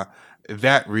for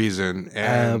that reason.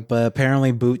 And But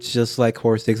apparently Boots just like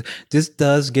horse dicks. This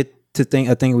does get to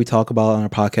a thing we talk about on our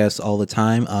podcast all the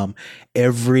time.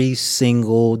 Every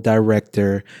single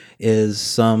director is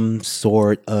some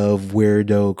sort of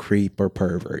weirdo, creep, or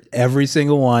pervert. Every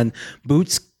single one.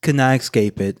 Boots could not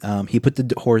escape it. He put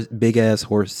the big ass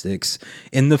horse dicks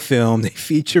in the film. They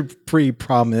feature pretty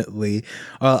prominently.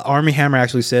 Armie Hammer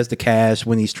actually says to Cash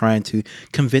when he's trying to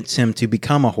convince him to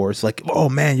become a horse, like, "Oh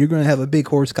man, you're gonna have a big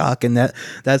horse cock," and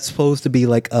that's supposed to be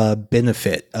like a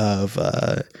benefit of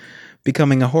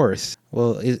becoming a horse.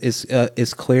 Well,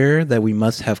 it's clear that we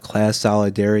must have class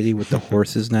solidarity with the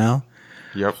horses now.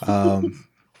 Yep.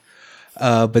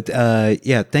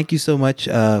 Thank you so much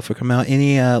for coming out.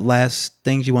 Any last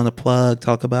things you want to plug,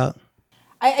 talk about?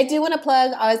 I do want to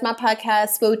plug always my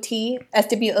podcast, SWOTI,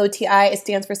 SWOTI. It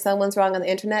stands for Someone's Wrong on the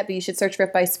Internet, but you should search for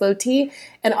it by SWOTI.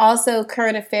 And also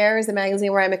Current Affairs, a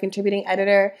magazine where I'm a contributing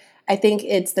editor. I think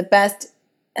it's the best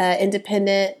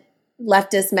independent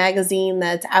leftist magazine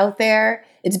that's out there.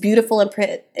 It's beautiful in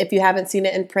print. If you haven't seen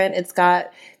it in print, it's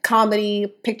got comedy,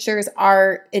 pictures,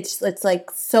 art. It's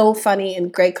like so funny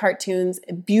and great cartoons,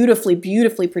 beautifully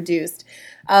produced.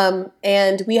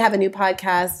 And we have a new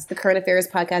podcast, the Current Affairs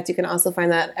podcast. You can also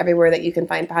find that everywhere that you can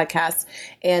find podcasts.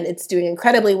 And it's doing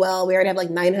incredibly well. We already have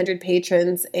like 900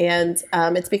 patrons, and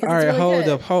it's because all right, it's really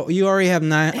good. Hold up. You already have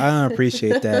 9. I don't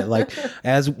appreciate that. Like,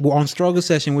 as on Struggle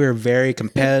Session, we're very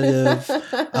competitive.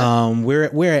 We're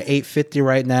at 850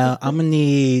 right now. I'm gonna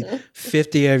need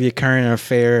 50 of your Current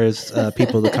Affairs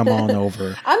people to come on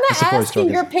over. I'm not asking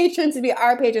your patrons to be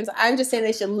our patrons. I'm just saying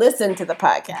they should listen to the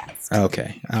podcast.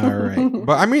 Okay. All right.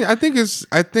 But I mean, I think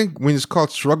when it's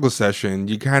called Struggle Session,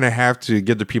 you kind of have to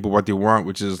give the people what they want,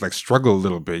 which is like struggle a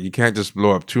little bit. You can't just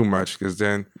blow up too much, because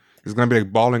then it's gonna be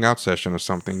like balling out session or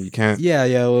something. You can't. Yeah.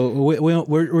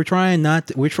 We're trying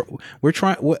not. We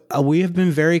have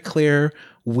been very clear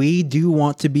we do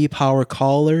want to be power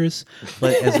callers,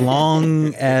 but as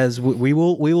long as we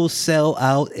will sell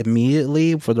out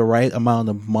immediately for the right amount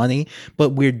of money. But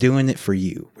we're doing it for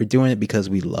you. We're doing it because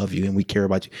we love you and we care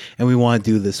about you, and we want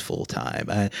to do this full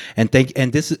time. And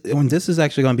this is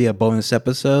actually going to be a bonus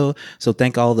episode. So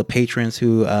thank all the patrons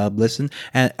who listen.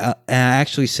 And I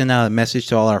actually sent out a message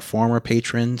to all our former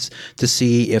patrons to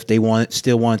see if they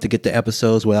still wanted to get the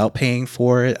episodes without paying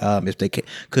for it, if they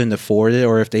couldn't afford it,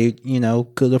 or if they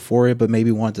could afford it but maybe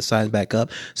wanted to sign back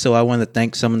up. So I want to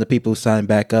thank some of the people who signed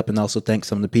back up, and also thank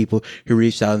some of the people who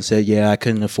reached out and said, yeah, I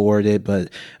couldn't afford it, but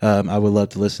I would love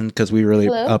to listen, because we really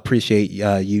appreciate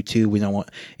you too. We don't want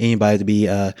anybody to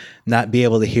be not be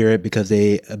able to hear it because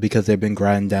they've been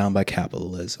grinding down by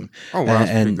capitalism. Oh wow,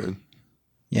 that's pretty good.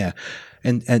 Yeah.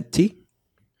 And T?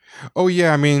 Oh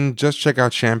yeah, I mean, just check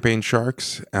out Champagne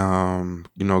Sharks.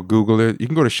 Google it. You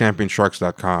can go to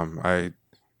champagnesharks.com. I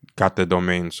got the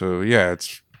domain, so yeah,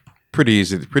 it's pretty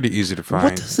easy to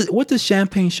find. What does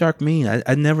Champagne Shark mean?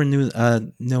 I never knew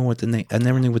what the name. I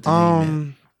never knew what the name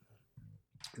meant.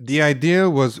 The idea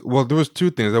was, there was two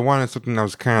things. I wanted something that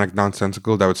was kind of like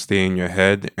nonsensical, that would stay in your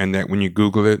head, and that when you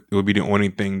Google it, it would be the only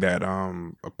thing that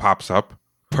pops up.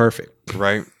 Perfect.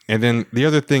 Right. And then the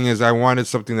other thing is, I wanted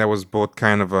something that was both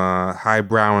kind of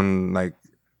highbrow and like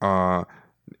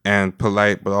and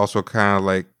polite, but also kind of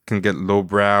like can get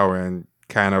lowbrow and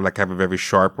kind of like have a very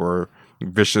sharp or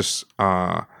vicious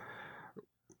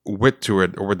wit to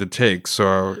it, or with the take.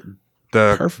 So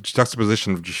the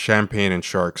juxtaposition of champagne and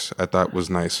sharks, I thought was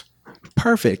nice.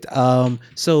 Perfect.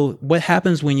 So what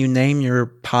happens when you name your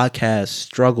podcast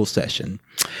Struggle Session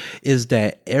is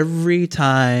that every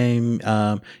time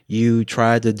you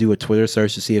try to do a Twitter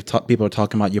search to see if people are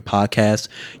talking about your podcast,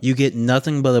 you get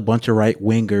nothing but a bunch of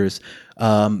right-wingers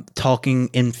talking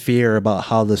in fear about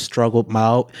how the struggle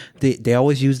Mao. They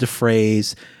always use the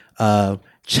phrase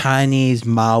Chinese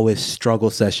Maoist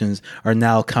struggle sessions are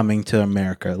now coming to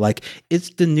America. Like, it's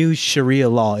the new Sharia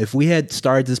law. If we had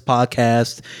started this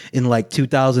podcast in like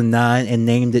 2009 and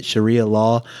named it Sharia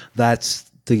law, that's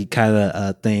the kind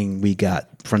of thing we got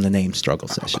from the name Struggle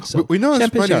Session. So we know it's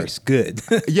Champagne funny. Sharks, good.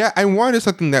 Yeah, I wanted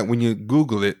something that when you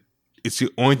Google it, it's the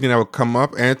only thing that would come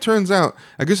up. And it turns out,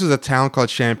 I guess there's a town called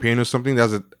Champagne or something.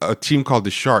 There's a team called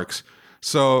the Sharks.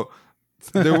 So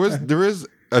there is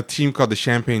a team called the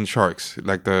Champagne Sharks.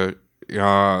 Like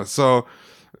so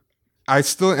I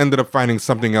still ended up finding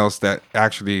something else that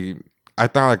actually, I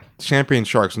thought like Champagne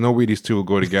Sharks, no way these two will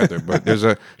go together. But there's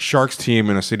a Sharks team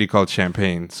in a city called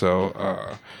Champagne. So,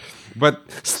 but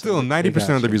still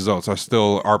 90% of the results are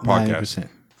still our podcast. 90%.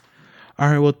 All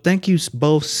right. Well, thank you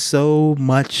both so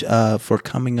much for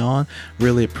coming on.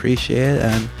 Really appreciate it.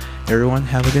 And everyone,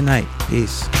 have a good night.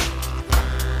 Peace.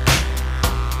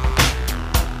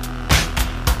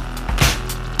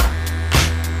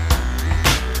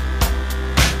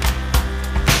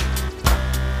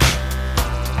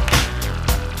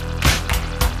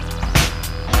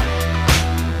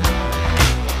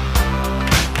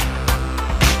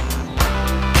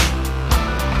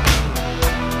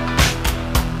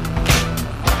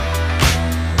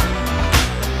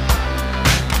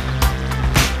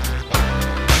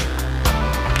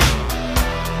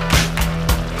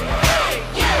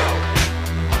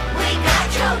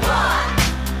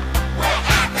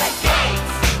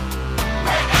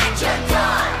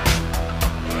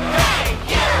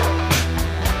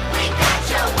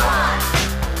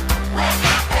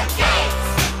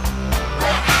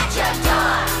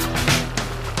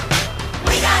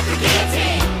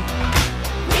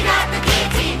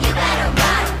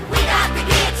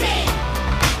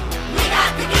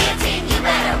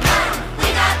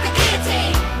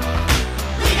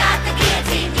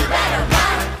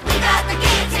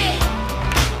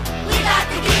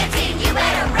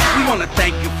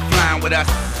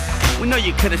 We know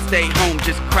you could've stayed home,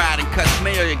 just cried and cussed.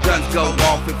 Mail your guns go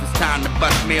off if it's time to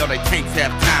bust. Mail they tanks have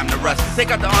time to rust. They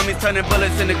got the armies turning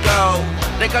bullets into gold.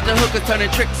 They got the hookers turning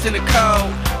tricks into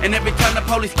cold. And every time the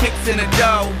police kicks in the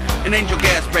dough, an angel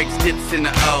gas breaks dips in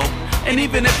the O. And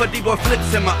even if a D-boy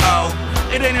flips in my O,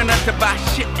 it ain't enough to buy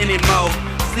shit anymore.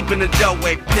 Sleep in the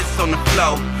doorway, piss on the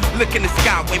floor. Look in the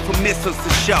sky, wait for missiles to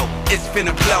show. It's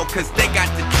finna blow, cause they got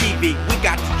the TV, we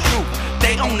got the truth.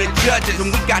 They own the judges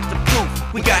and we got the proof.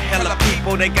 We got hella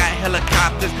people, they got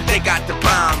helicopters. They got the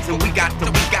bombs and we got the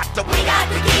guillotine.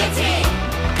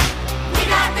 We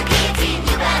got the guillotine,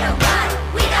 you better run.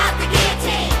 We got the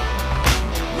guillotine.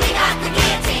 We got the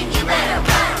guillotine, you better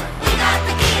run. We got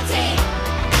the guillotine.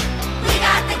 We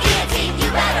got the guillotine, you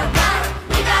better run.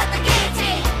 We got the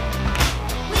guillotine.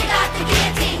 We got the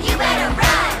guillotine, you better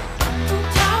run.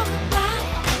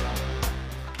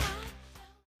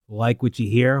 Like what you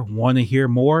hear? Want to hear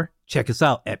more? Check us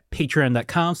out at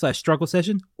patreon.com/struggle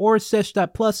session or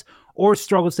sesh.plus or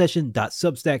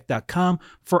strugglesession.substack.com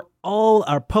for all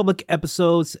our public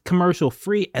episodes, commercial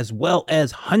free, as well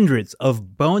as hundreds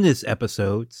of bonus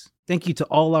episodes. Thank you to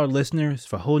all our listeners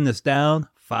for holding us down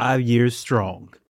 5 years strong.